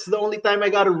 28. That's the only time I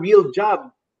got a real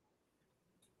job.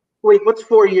 Wait, what's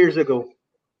 4 years ago?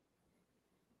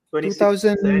 26.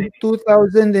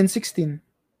 2016.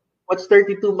 What's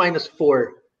 32 minus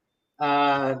 4?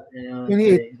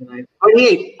 28.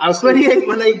 28. I was 28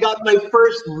 when I got my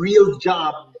first real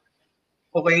job.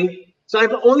 Okay? So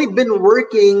I've only been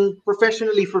working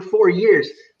professionally for 4 years.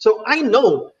 So I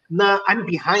know na I'm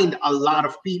behind a lot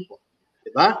of people.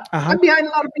 Diba? Uh-huh. I'm behind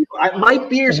a lot of people. My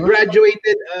peers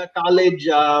graduated college,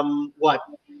 20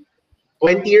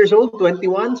 years old,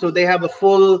 21. So they have a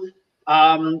full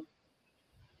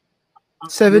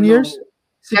 7 No, years,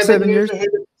 6 7 years.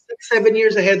 7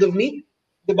 years ahead of me,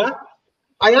 diba?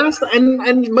 I asked, and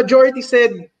majority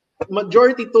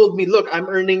told me, look, I'm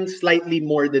earning slightly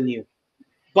more than you,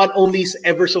 but only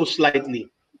ever so slightly.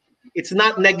 It's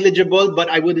not negligible, but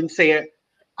I wouldn't say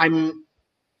I'm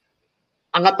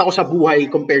angat ako sa buhay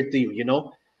compared to you, you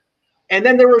know? And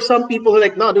then there were some people who were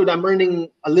like, no, dude, I'm earning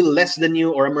a little less than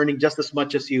you, or I'm earning just as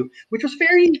much as you, which was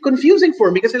very confusing for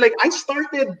me because like I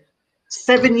started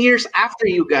 7 years after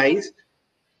you guys.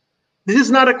 This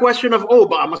is not a question of, oh,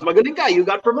 baka mas magaling ka, you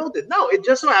got promoted. No, it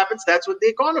just so happens that's what the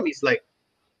economy is like.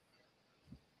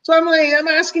 So I'm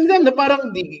asking them, na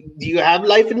parang, do you have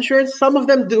life insurance? Some of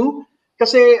them do.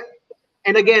 Kasi,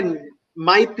 and again,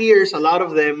 my peers, a lot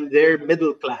of them, they're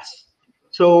middle class.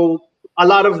 So a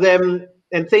lot of them,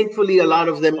 and thankfully a lot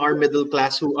of them are middle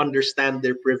class who understand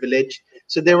their privilege.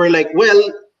 So they were like, well,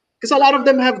 because a lot of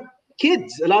them have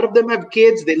kids. A lot of them have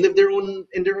kids. They live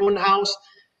in their own house.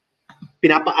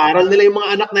 Pinapaaral nila yung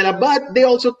mga anak nila, but they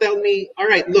also tell me, all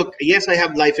right, look, yes, I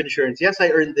have life insurance. Yes,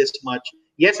 I earn this much.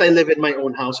 Yes, I live in my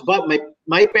own house, but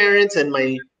my parents and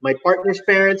my partner's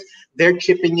parents, they're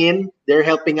chipping in. They're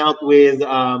helping out with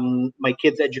my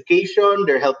kids' education.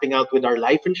 They're helping out with our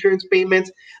life insurance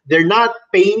payments. They're not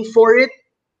paying for it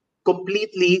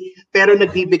completely, pero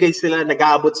nagbibigay sila,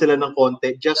 nag-aabot sila ng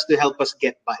konti just to help us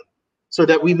get by so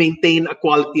that we maintain a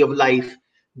quality of life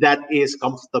that is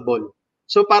comfortable.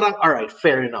 So parang, all right,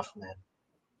 fair enough, man.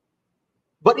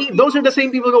 But those are the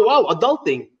same people who go, wow,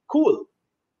 adulting, cool.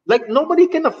 Like nobody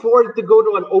can afford to go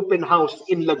to an open house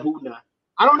in Laguna.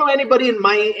 I don't know anybody in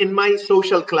my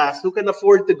social class who can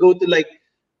afford to go to like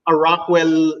a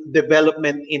Rockwell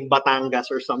development in Batangas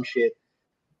or some shit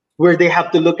where they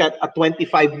have to look at a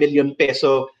 25 million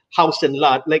peso house and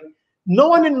lot. Like no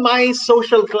one in my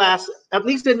social class, at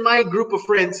least in my group of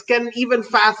friends, can even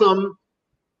fathom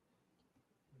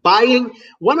buying.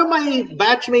 One of my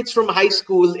batchmates from high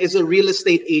school is a real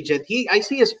estate agent. I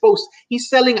see his post. He's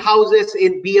selling houses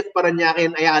in BF Parañaque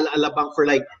and Ayala Alabang for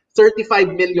like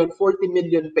 35 million, 40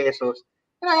 million pesos.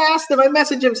 And I asked him, I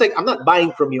messaged him, it's like, I'm not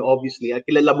buying from you, obviously.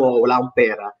 Kilala mo, wala akong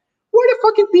pera. Who are the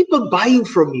fucking people buying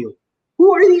from you?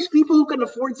 Who are these people who can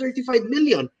afford 35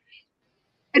 million?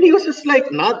 And he was just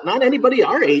like, not anybody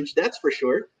our age, that's for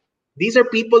sure. These are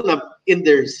people in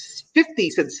their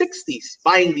 50s and 60s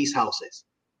buying these houses.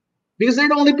 Because they're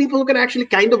the only people who can actually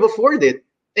kind of afford it.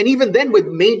 And even then, with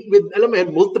alam mo,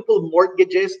 multiple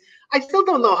mortgages, I still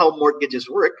don't know how mortgages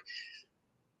work.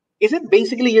 Is it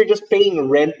basically you're just paying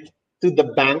rent to the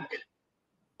bank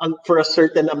for a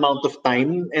certain amount of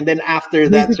time, and then after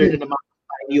that certain amount of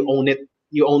time, you own it,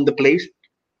 you own the place?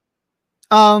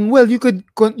 Well, you could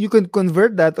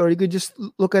convert that, or you could just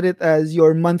look at it as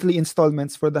your monthly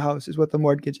installments for the house is what the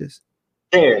mortgage is.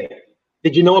 There.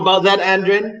 Did you know about that,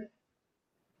 Andren?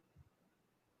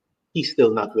 He's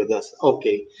still not with us.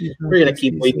 Okay. We're going to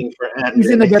keep waiting for Andren. He's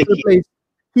in a better place.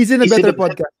 He's in a better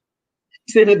podcast.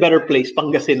 He's in a better place,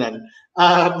 Pangasinan.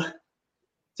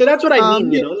 So that's what I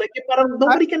mean, you know, like parang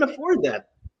nobody can afford that.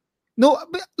 No,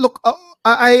 but look,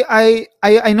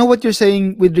 I know what you're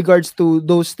saying with regards to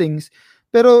those things.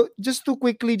 Pero just to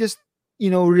quickly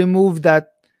remove that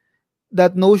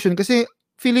notion, kasi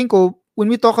feeling ko when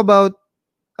we talk about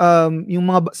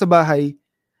yung mga sa bahay,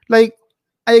 like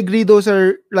I agree those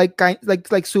are like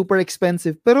super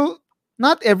expensive, pero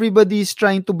not everybody's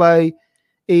trying to buy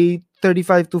a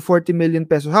 35 to 40 million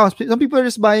peso house. Some people are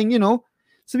just buying, some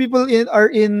people are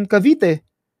in Cavite,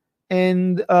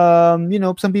 and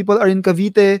some people are in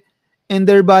Cavite and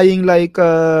they're buying like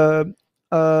a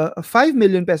 5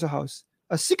 million peso house,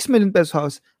 a 6 million peso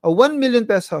house, a 1 million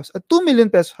peso house, a 2 million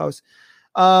peso house.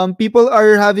 People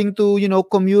are having to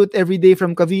commute every day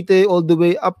from Cavite all the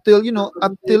way up till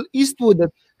Eastwood.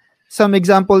 Some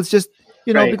examples, just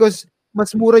Right. because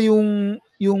mas mura yung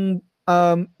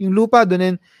lupa doon,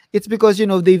 and it's because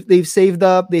they've saved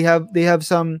up, they have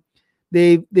some,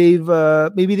 they've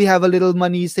maybe they have a little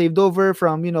money saved over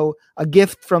from a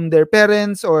gift from their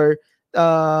parents, or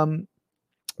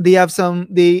they have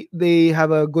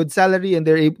a good salary and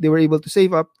they were able to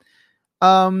save up.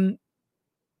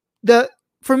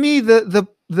 For me,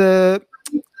 the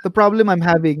problem I'm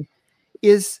having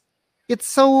is I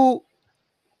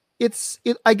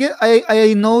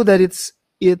know that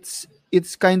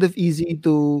it's kind of easy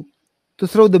to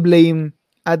throw the blame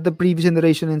at the previous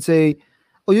generation and say,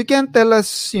 oh, you can't tell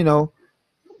us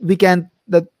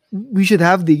that we should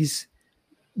have these,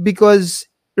 because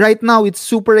right now it's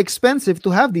super expensive to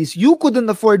have these. You couldn't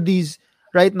afford these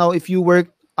right now if you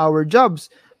worked our jobs.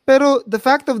 Pero the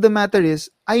fact of the matter is,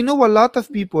 I know a lot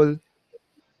of people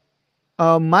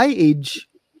my age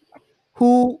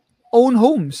who own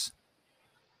homes.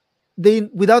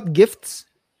 without gifts,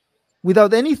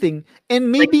 without anything.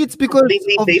 And maybe Like, it's because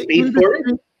completely of they the paid for it.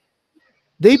 industry.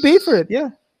 They paid for it, yeah.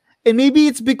 And maybe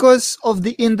it's because of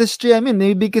the industry I'm in.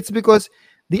 Maybe it's because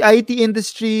the IT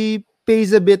industry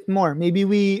pays a bit more. Maybe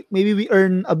we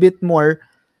earn a bit more.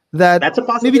 That That's a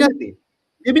maybe not possibility.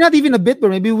 maybe not even a bit more.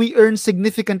 Maybe we earn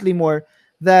significantly more.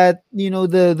 That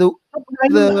the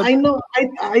I know.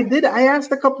 I did. I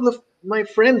asked a couple of my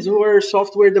friends who are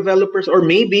software developers, or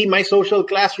maybe my social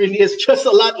class really is just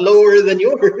a lot lower than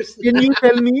yours. Can you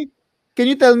tell me? Can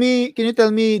you tell me? Can you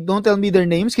tell me? Don't tell me their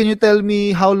names. Can you tell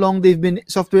me how long they've been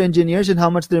software engineers and how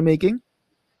much they're making?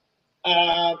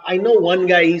 I know one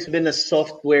guy. He's been a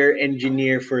software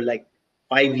engineer for like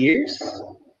 5 years.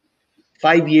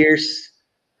 5 years.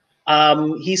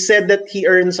 He said that he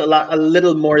earns a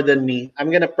little more than me. I'm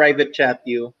gonna private chat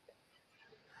you.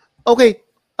 Okay.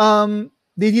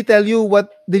 Did he tell you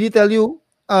what? Did he tell you?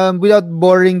 Without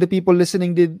boring the people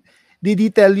listening, did he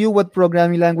tell you what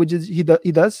programming languages he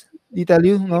does? Did he tell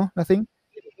you? No, nothing.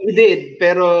 He did,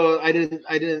 pero I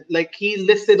didn't like. He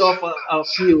listed off a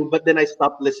few, but then I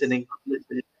stopped listening.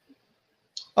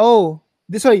 Oh,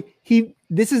 sorry.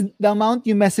 This is the amount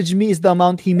you messaged me. Is the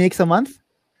amount he makes a month?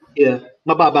 Yeah,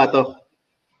 mababa to.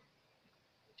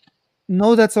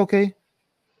 No, that's okay.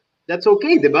 That's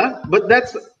okay, diba? But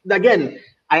that's again.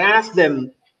 I asked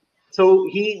them. So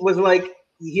he was like,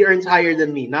 he earns higher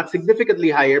than me, not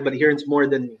significantly higher, but he earns more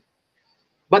than me.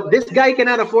 But this guy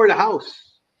cannot afford a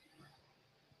house.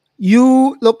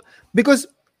 You look because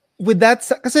with that,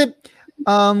 kasi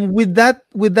with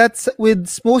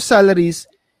most salaries,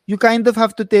 you kind of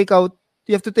have to take out.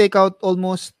 You have to take out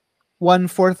almost one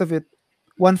fourth of it.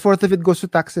 One fourth of it goes to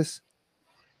taxes,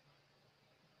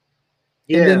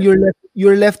 and then Yeah.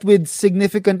 you're left with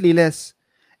significantly less.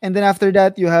 And then after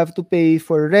that, you have to pay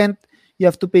for rent. You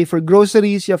have to pay for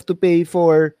groceries. You have to pay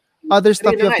for other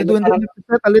stuff Ayun you na have nga, to do, and then you have to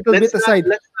set a little bit aside.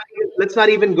 let's not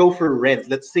even go for rent.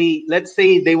 Let's say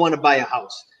they want to buy a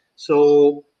house.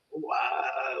 So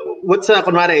what's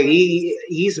kunwari,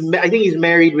 I think he's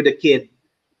married with a kid.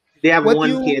 They have What one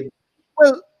you kid.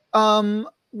 Well,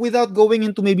 without going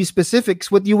into maybe specifics,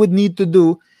 what you would need to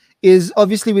do is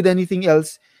obviously with anything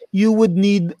else, you would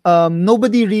need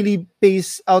nobody really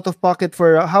pays out of pocket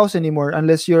for a house anymore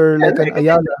unless you're Yeah, like an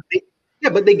Ayala. yeah,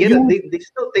 but they get it. You They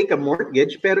still take a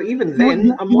mortgage, pero even you would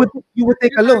then, a mortgage. you would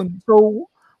take a loan. So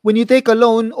when you take a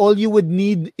loan, all you would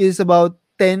need is about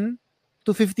 10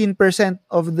 to 15%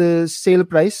 of the sale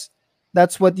price.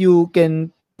 That's what you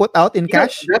can put out in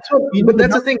cash. That's what. You But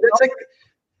need that's the enough. thing.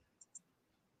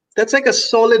 That's like a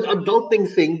solid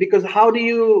adulting thing because how do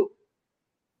you?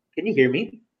 Can you hear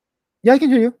me? Yeah, I can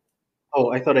hear you. Oh,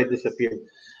 I thought I disappeared.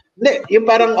 Hindi, yung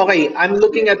parang, okay, I'm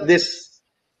looking at this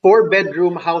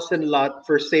 4-bedroom house and lot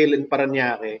for sale in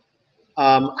Parañaque.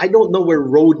 I don't know where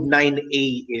Road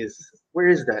 9A is. Where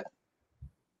is that?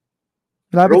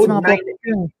 Lapit sa Road mga 9. property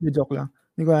yun. Di, joke lang.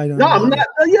 Hindi ko, I don't No, know. I'm not.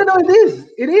 It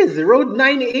is. It is. Road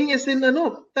 9A is in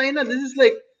tayo na,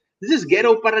 this is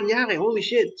ghetto Parañaque. Holy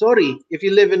shit. Sorry if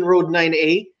you live in Road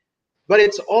 9A, but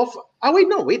it's off. Oh, wait,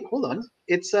 hold on.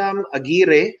 It's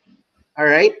Aguirre. All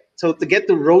right. So to get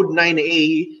to Road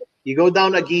 9A, you go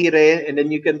down Aguirre and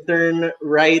then you can turn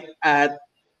right at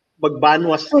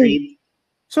Magbanwa Street.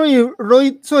 Sorry,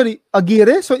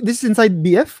 Aguirre? So this is inside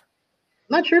BF?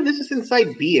 Not sure if this is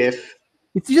inside BF.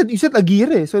 You said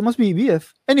Aguirre, so it must be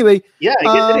BF. Anyway. Yeah, I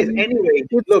guess it is. Anyway,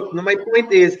 look, my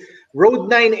point is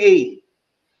Road 9A.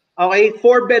 Okay,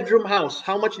 4-bedroom house.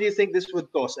 How much do you think this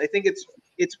would cost? I think it's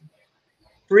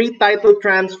free title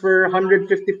transfer,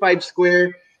 155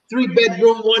 square,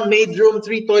 3-bedroom, 1 maid room,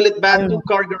 3 toilet bath,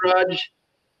 2-car garage.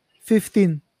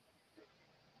 15.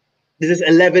 This is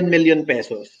 11 million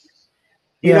pesos.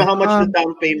 You know how much the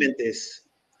down payment is?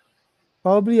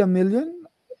 Probably $1 million.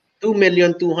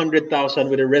 2,200,000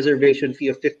 with a reservation fee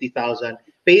of 50,000,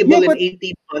 payable in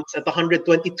 18 months at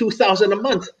 122,000 a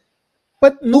month.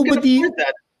 But Who can afford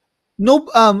that?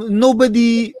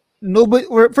 Nobody.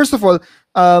 First of all,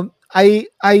 I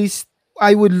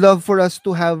would love for us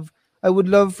to have. I would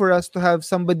love for us to have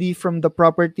somebody from the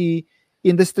property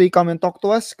industry come and talk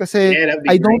to us. Because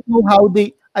I don't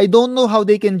know how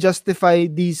they can justify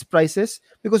these prices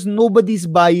because nobody's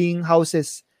buying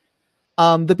houses.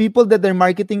 The people that they're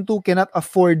marketing to cannot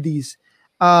afford these.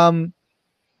 If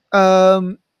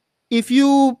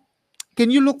you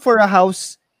can you look for a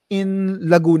house in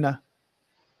Laguna?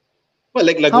 Well,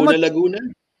 like Laguna.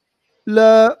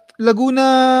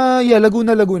 Laguna.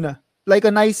 Like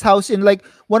a nice house in like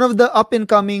one of the up and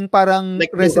coming parang like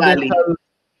residential.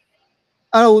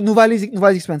 Oh, Nuvali is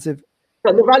expensive.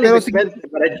 So Nuvali is expensive,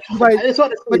 but I just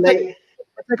want to say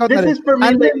check out This na rin. is for me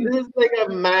And like then, this is like a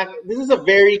Mac. This is a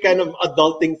very kind of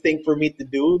adulting thing for me to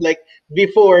do. Like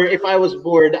before, if I was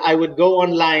bored, I would go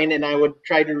online and I would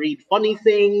try to read funny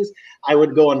things. I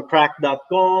would go on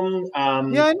crack.com,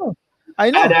 yeah, I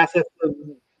know, badasses,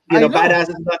 I know.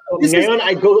 badasses.com. This is Ngayon,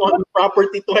 I go on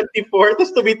Property 24,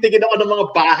 tapos tumitingin ako ng mga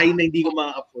bahay na hindi ko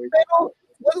ma-afford. Pero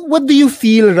what do you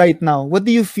feel right now? What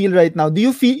do you feel right now? Do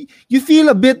you feel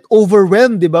a bit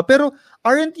overwhelmed, diba? Pero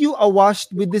aren't you awash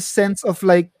with this sense of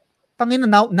like, tangina,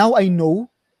 now I know?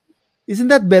 Isn't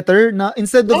that better na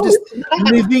instead of No, just it's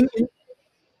not. living in,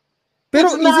 pero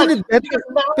It's not. isn't it better? Because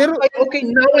now, Pero like, okay,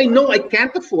 now I know I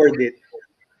can't afford it.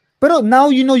 pero now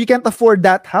you know you can't afford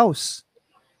that house.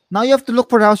 Now you have to look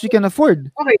for a house you can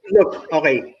afford. Okay, look,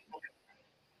 okay.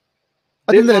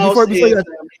 At This house before is, you,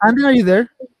 Andrew, are you there?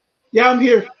 Yeah, I'm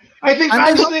here. I think And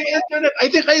ayos then- na yung internet. I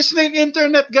think ayos na yung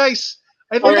internet, guys.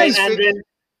 I think all right, guys, Andren,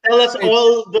 tell us Wait.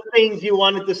 all the things you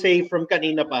wanted to say from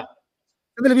kanina pa.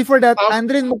 Sandali, before that, Um,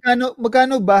 Andren,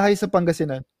 magkano bahay sa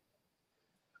Pangasinan?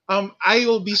 I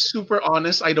will be super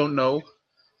honest. I don't know,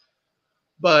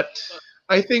 but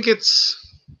I think it's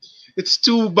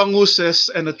two banguses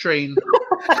and a train.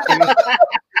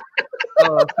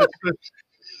 uh,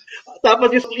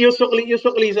 Tapos yung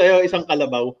sukli sa'yo, isang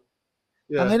kalabaw.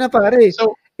 yeah. Ang ina pare.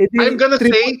 So It is I'm gonna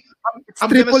triple- say, it's I'm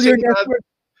gonna triple say your net that worth.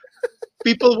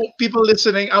 people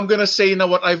listening, I'm gonna say na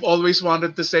what I've always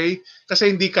wanted to say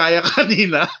kasi hindi kaya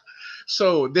kanina.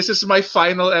 So this is my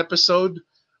final episode.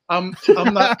 I'm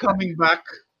not coming back.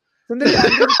 Sandali,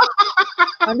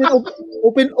 Andren,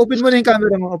 open mo na yung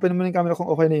camera mo. Open mo na yung camera kung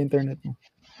okay na yung internet mo.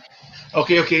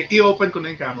 Okay. I-open ko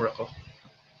na yung camera ko.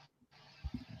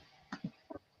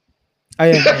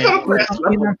 Ayan.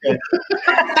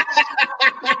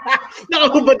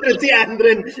 Nakahubad rin si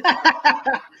Andren.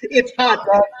 It's hot.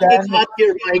 It's hot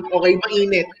here, Mike. Okay,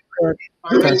 mainit.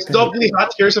 It's doubly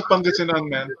hot here sa Pangasinan,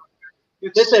 man.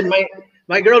 Listen,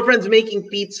 my girlfriend's making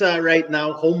pizza right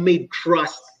now, homemade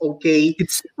crust, okay?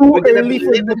 It's too We're gonna early be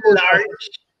for living nipple. large,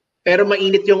 pero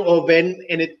mainit yung oven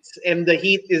and the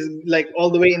heat is like all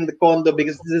the way in the condo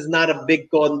because this is not a big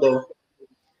condo.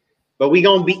 But we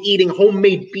gonna be eating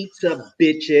homemade pizza,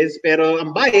 bitches. Pero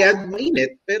ang bayad,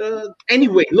 mainit. Pero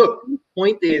anyway, look,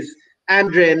 point is,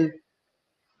 Andren,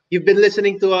 you've been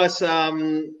listening to us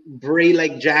bray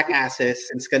like jackasses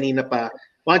since kanina pa.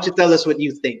 Why don't you tell us what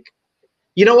you think?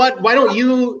 You know what? Why don't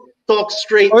you talk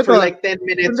straight for like 10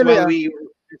 minutes Sandali, while we...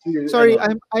 Sorry,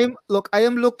 I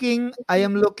am looking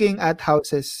at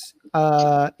houses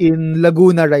in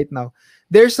Laguna right now.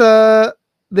 There's a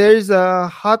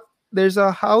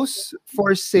house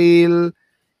for sale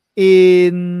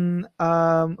in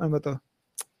ano ba to?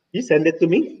 You send it to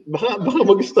me? Baka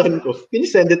magustuhan ko. Can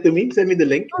you send it to me? Send me the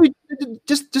link.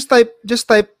 Just type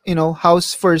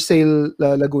house for sale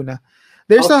Laguna.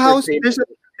 There's House a for house sale.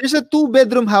 there's a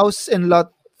 2-bedroom house and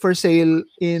lot for sale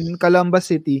in Calamba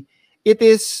City. It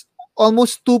is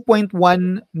almost 2.1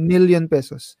 million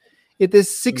pesos. It is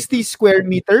 60 square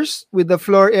meters with a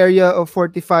floor area of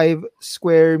 45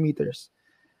 square meters.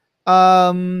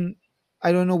 I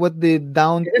don't know what the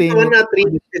down Is this, the one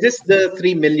payment. na is this the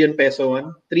 3 million peso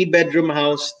one? 3-bedroom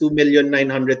house,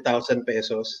 2,900,000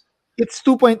 pesos. It's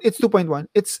 2.1.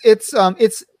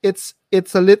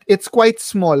 It's quite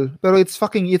small, pero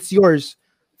it's yours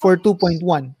for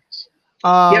 2.1.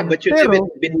 Yeah, but you live in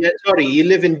Binyan. Sorry, you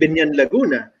live in Binyan,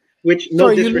 Laguna, which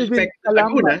no disrespect to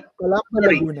Laguna.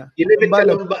 Sorry, Laguna. you live in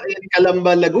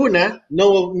Calamba, Laguna.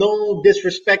 No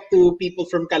disrespect to people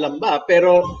from Calamba,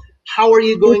 pero how are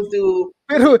you going to?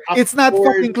 Pero it's not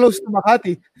afford- fucking close to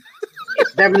Makati.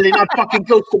 It's definitely not fucking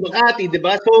close to Makati,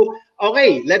 diba? So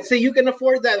okay, let's say you can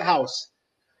afford that house.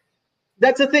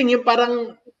 That's the thing. Yung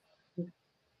parang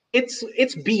it's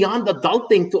beyond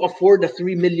adulting to afford a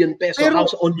 3 million peso Pero,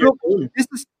 house on your look, own.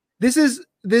 This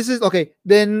is okay.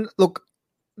 Then look,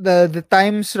 the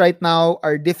times right now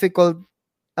are difficult.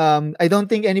 I don't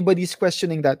think anybody's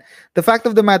questioning that. The fact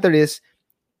of the matter is,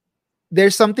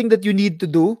 there's something that you need to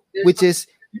do, which is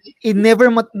never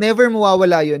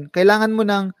mawawala yun. Kailangan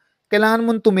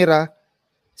mong tumira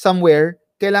somewhere.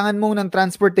 Kailangan mo ng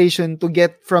transportation to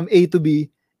get from A to B.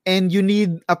 And you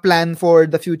need a plan for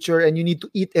the future and you need to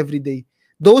eat every day.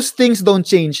 Those things don't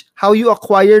change. How you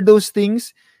acquire those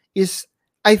things is,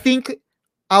 I think,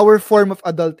 our form of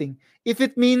adulting. If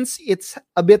it means it's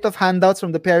a bit of handouts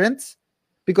from the parents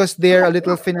because they're a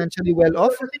little financially well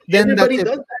off, then that's Everybody it.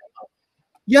 does that.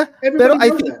 Yeah, Everybody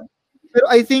does that. pero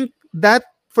I think that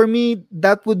for me,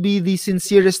 that would be the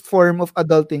sincerest form of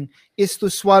adulting, is to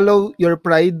swallow your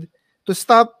pride, to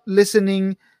stop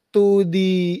listening to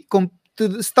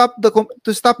to stop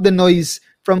the noise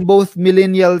from both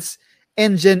millennials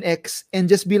and Gen X and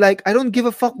just be like, I don't give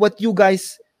a fuck what you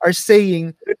guys are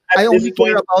saying. I At this only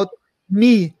care point, about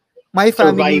me, my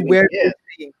family, surviving. where Yeah. they're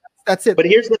staying. That's it. But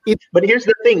here's the If but here's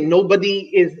the thing.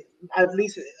 Nobody is, at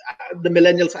least the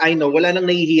millennials I know, wala nang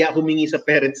nahihiya humingi sa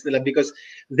parents nila because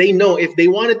they know if they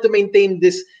wanted to maintain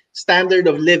this standard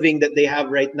of living that they have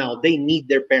right now, they need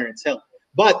their parents' help.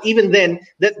 But even then,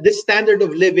 that this standard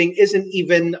of living isn't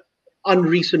even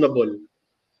unreasonable.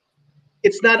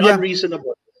 It's not yeah,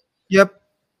 unreasonable. yep,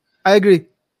 I agree.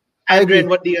 I Andren, agree.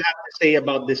 what do you have to say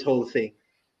about this whole thing?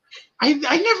 I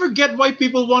never get why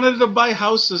people wanted to buy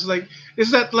houses. Like, is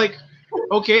that like,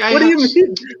 okay, I What do have you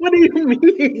mean? What do you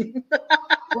mean?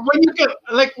 when you can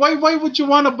like why would you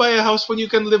want to buy a house when you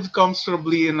can live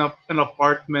comfortably in an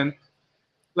apartment?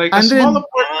 Like a And small then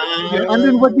apartment. Yeah. and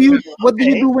then what do you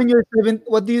Okay. do when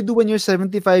you're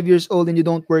 75 years old and you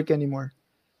don't work anymore?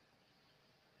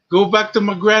 Go back to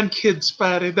my grandkids,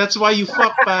 pare. That's why you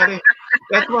fuck, pare.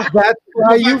 That's why That's why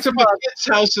go you back to my fuck. kids'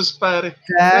 houses, pare.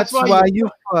 That's That's why why you you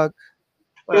fuck.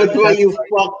 That's pare. why That's you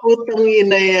fuck. Putang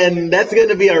ina yan. That's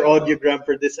gonna be our audiogram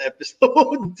for this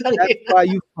episode. that's why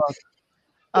you fuck.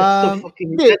 Okay,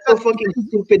 That's so fucking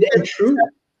stupid and true.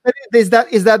 is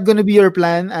that going to be your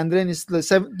plan, Andren?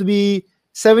 To be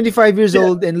 75 years Yeah,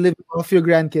 old and live off your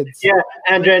grandkids? yeah,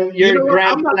 Andren, You your know what?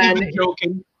 I'm grand not plan. even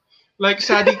joking. Like,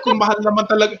 Sadi, kung mahal naman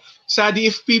talaga. Sadi,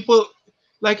 if people,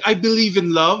 like, I believe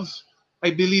in love. I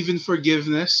believe in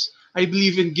forgiveness. I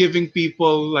believe in giving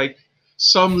people, like,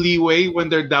 some leeway when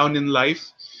they're down in life.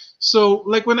 So,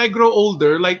 like, when I grow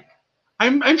older, like,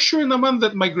 I'm sure naman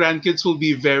that my grandkids will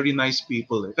be very nice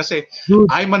people. Eh. Kasi Dude,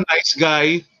 I'm a nice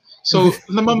guy. So,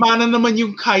 namamana naman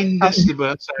yung kindness, di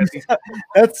ba, Sadi?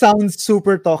 that sounds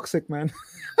super toxic, man.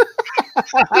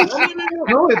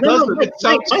 No, it No, doesn't.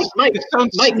 Mike, It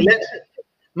sounds Mike, sweet.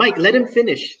 Mike, let him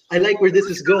finish. I like where this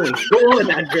is going. Go on,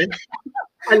 Andren.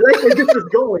 I like where this is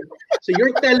going. So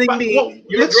you're telling But, well, me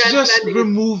your let's grand just planning is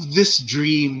remove this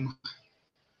dream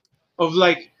of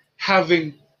like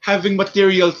having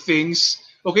material things.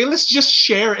 Okay, let's just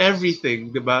share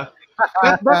everything, diba?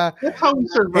 That's how we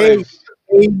Hey, survive.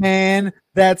 hey, man,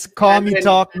 that's commie Andren,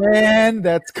 talk, man.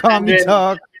 That's commie Andren,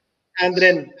 talk.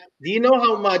 Andren, do you know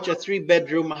how much a 3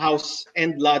 bedroom house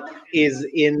and lot is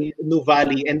in New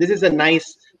Valley? And this is a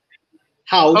nice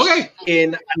house Okay,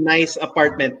 in a nice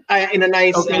apartment, in a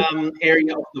nice okay,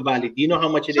 area of the valley. Do you know how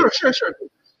much it sure, is? sure, sure.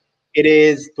 It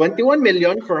is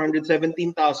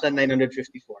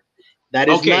 21,417,954. That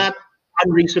is Okay, not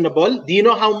unreasonable. Do you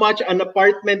know how much an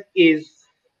apartment is?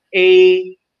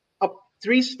 A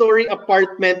 3-story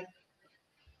apartment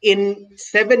in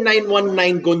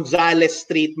 7919 Gonzales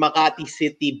Street, Makati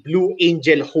City, Blue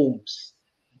Angel Homes.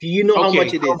 Do you know how much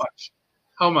okay. it How is? much?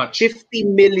 How much? 50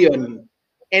 million.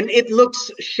 And it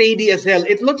looks shady as hell.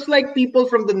 It looks like people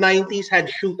from the 90s had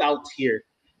shootouts here.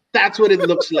 That's what it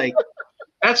looks like.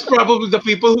 That's probably the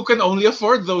people who can only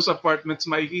afford those apartments,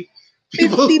 Mikey.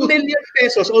 People 50 million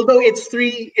pesos. Although it's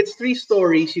three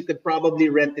stories, you could probably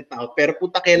rent it out. Pero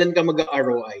puta, kailan ka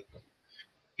mag-ROI?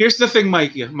 Here's the thing,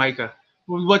 Micah.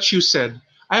 What you said.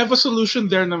 I have a solution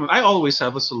there naman. I always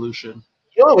have a solution.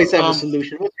 You always have a Um,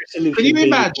 solution. What's your can solution, you baby boy?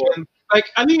 imagine? Like,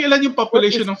 ilan yung What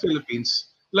population is ng Philippines?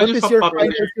 what Ilan yung is your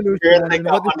population? final solution, You're at like Andren?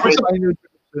 What is your 100, final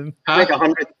solution? like Huh?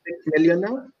 106 million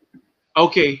now.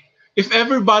 Okay. If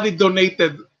everybody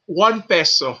donated 1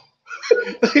 peso,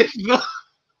 if the,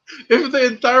 if the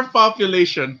entire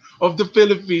population of the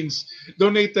Philippines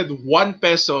donated 1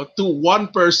 peso to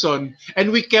one person, and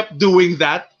we kept doing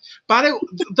that, pare,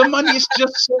 the money is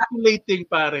just circulating,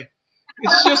 pare.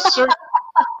 It's just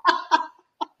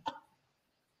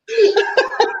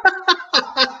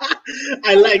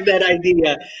I like that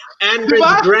idea. Andrew's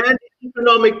diba? grand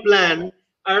economic plan.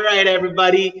 All right,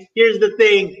 everybody. Here's the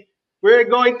thing. We're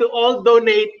going to all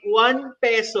donate 1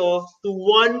 peso to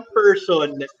one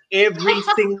person every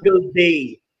single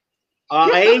day.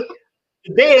 Okay?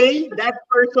 Today, that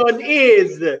person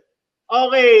is,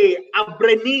 okay,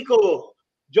 Abrenico.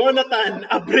 Jonathan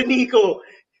Abrenico.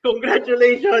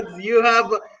 Congratulations. You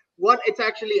have what? It's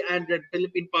actually 100.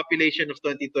 Philippine population of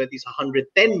 2020 is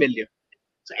 110 million.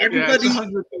 So Yeah, it's everybody,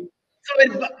 100.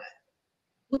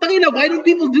 Putangina, why don't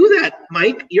people do that,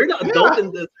 Mike? You're the adult Yeah,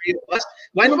 in the three of us.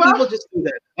 Why don't diba? people just do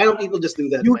that? Why don't people just do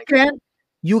that, You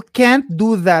Mike? can't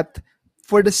do that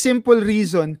for the simple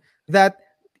reason that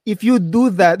if you do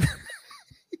that,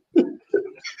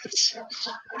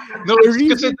 No, the it's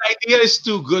because reason the idea is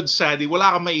too good, Sadie.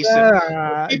 Wala kang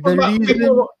maisip. People, the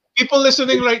reason people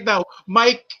listening right now,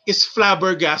 Mike is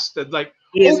flabbergasted. Like,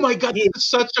 He oh is, my God, he, this is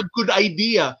such a good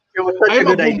idea. it was such a I'm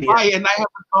a good idea. Mumbai and I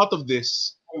haven't thought of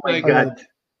this. Oh my Like, all right. God.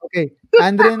 Okay,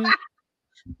 Andren,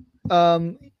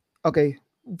 um okay,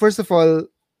 first of all,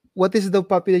 what is the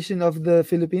population of the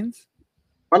Philippines?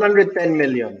 110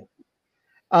 million.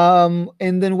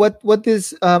 And then what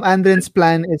is Andren's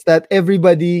plan is that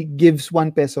everybody gives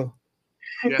 1 peso.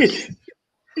 Yes.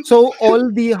 So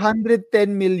all the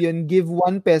 110 million give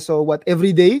 1 peso what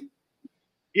every day?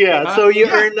 Yeah, so you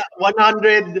Yeah. earn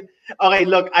 100. Okay,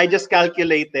 look, I just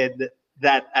calculated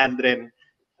that, Andren.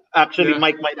 Actually, Yeah.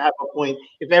 Mike might have a point.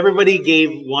 If everybody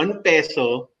gave 1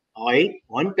 peso, okay,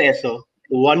 1 peso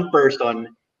to one person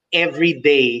every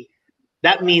day,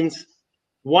 that means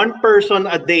one person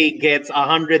a day gets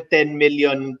 110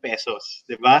 million pesos,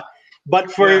 diba?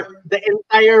 But for Yeah. the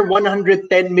entire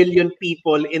 110 million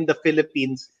people in the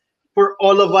Philippines, for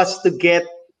all of us to get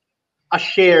a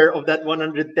share of that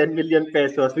 110 million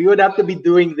pesos, we would have to be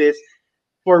doing this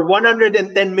for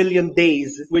 110 million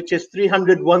days, which is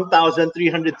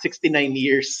 301,369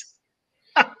 years.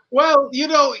 Well,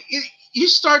 you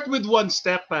start with one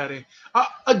step, pare.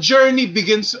 A journey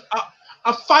begins.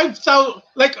 A 5,000.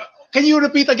 Like, can you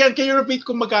repeat again? Can you repeat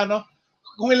kung magkano?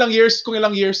 Kung ilang years? Kung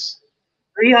ilang years?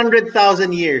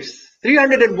 300,000 years. Okay.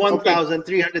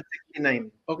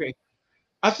 301,369. Okay.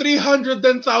 A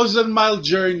 310,000-mile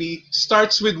journey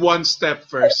starts with one step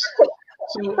first.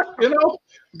 So,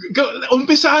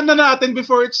 umpisahan na natin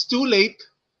before it's too late.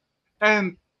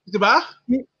 And, di ba?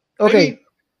 Okay.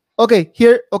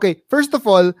 Okay. First of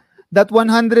all, that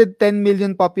 110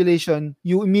 million population,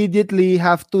 you immediately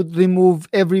have to remove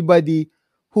everybody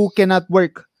who cannot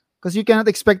work. Because you cannot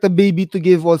expect a baby to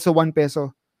give also 1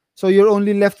 peso. So you're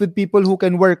only left with people who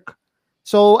can work.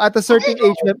 So at a certain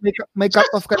age, may cut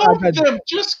off ka agad.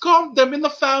 Just comp them in the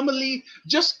family.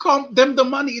 Just comp them the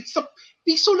money. It's a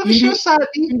piso lang Hindi- siya,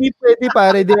 Sadi. Hindi pwede,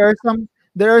 pare. There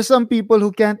are some people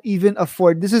who can't even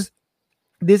afford. This is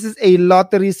a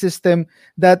lottery system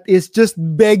that is just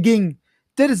begging.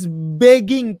 That is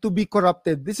begging to be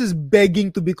corrupted. This is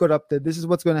begging to be corrupted. This is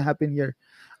what's going to happen here.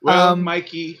 Well,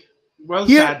 Mikey,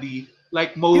 here- Sadi,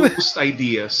 like most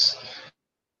ideas.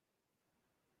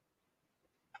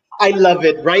 I love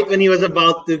it. Right when he was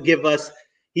about to give us,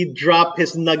 he dropped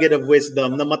his nugget of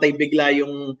wisdom. Namatay bigla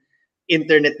yung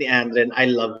internet ni Andren. I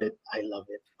love it.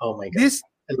 Oh my God. I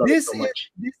love it so much.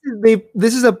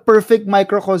 This is a perfect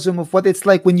microcosm of what it's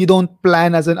like when you don't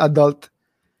plan as an adult.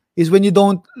 Is when you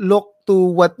don't look to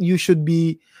what you should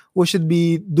be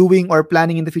doing or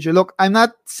planning in the future. Look, I'm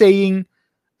not saying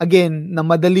again na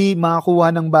madali makakuha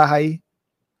ng bahay,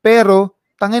 pero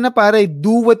tangina pare,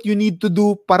 do what you need to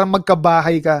do para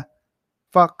magkabahay ka.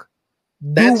 Fuck.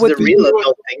 That's the real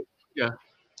adult thing. Yeah.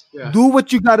 Do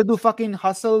what you gotta do. Fucking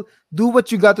hustle. Do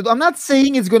what you gotta do. I'm not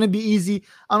saying it's gonna be easy.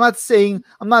 I'm not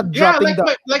dropping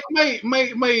like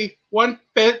my one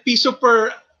piso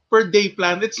per day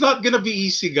plan. It's not gonna be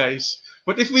easy, guys.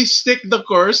 But if we stick the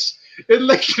course, in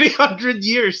like 300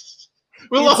 years,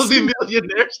 we'll all be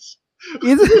millionaires.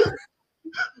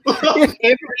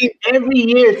 Every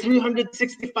year,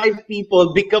 365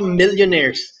 people become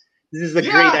millionaires. This is a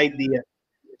great idea.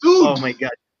 Dude. Oh my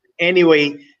God.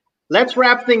 Anyway, let's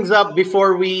wrap things up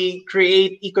before we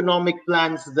create economic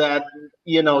plans that,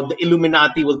 the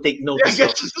Illuminati will take notice of.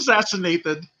 Gets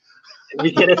assassinated.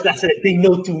 We get assassinated. They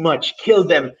know too much. Kill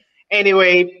them.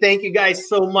 Anyway, thank you guys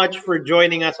so much for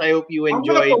joining us. I hope you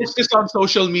enjoyed. I'm gonna post this on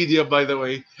social media, by the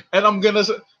way, and I'm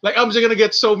just gonna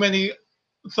get so many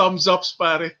thumbs ups,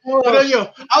 pare.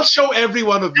 I'll show every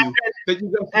one of you that you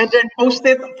guys. And then post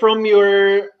it from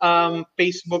your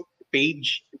Facebook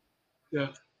page.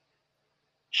 Yeah.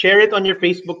 Share it on your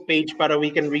Facebook page para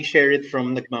we can reshare it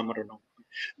from Nagmamarunong.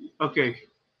 Okay.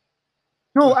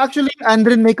 No, actually,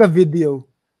 Andren make a video.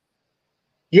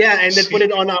 Yeah, and then put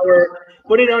it on our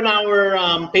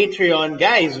Patreon.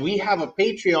 Guys, we have a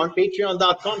Patreon,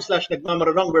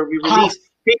 patreon.com/Nagmamarunong, where we release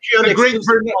Patreon exclusive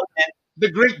content. The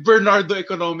Great Bernardo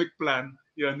Economic Plan.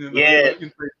 Yeah, where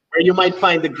you might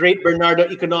find the Great Bernardo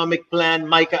Economic Plan,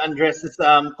 Micah Andres'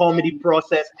 comedy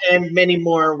process, and many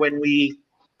more when we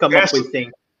come up with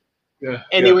things. Yeah.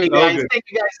 Anyway, guys, thank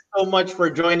you guys so much for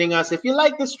joining us. If you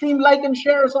like the stream, like and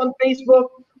share us on Facebook,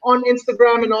 on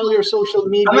Instagram, and all your social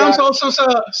media. And also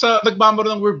sa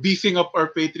Nagmamarunong, we're beefing up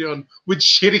our Patreon with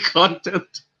shitty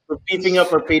content. We're beefing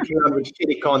up our Patreon with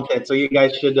shitty content, so you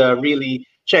guys should really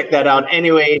check that out.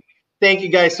 Anyway, thank you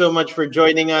guys so much for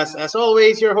joining us. As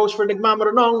always, your host for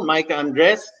Nagmamarunong, Micah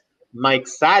Andres, Mike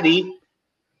Sadi.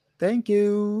 Thank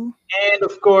you. And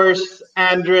of course,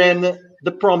 Andren,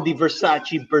 the Promdi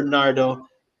Versace Bernardo.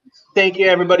 Thank you,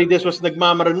 everybody. This was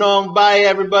Nagmamarunong. Bye,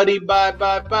 everybody.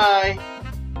 Bye.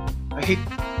 I hate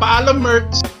paalam,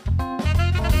 Mertz.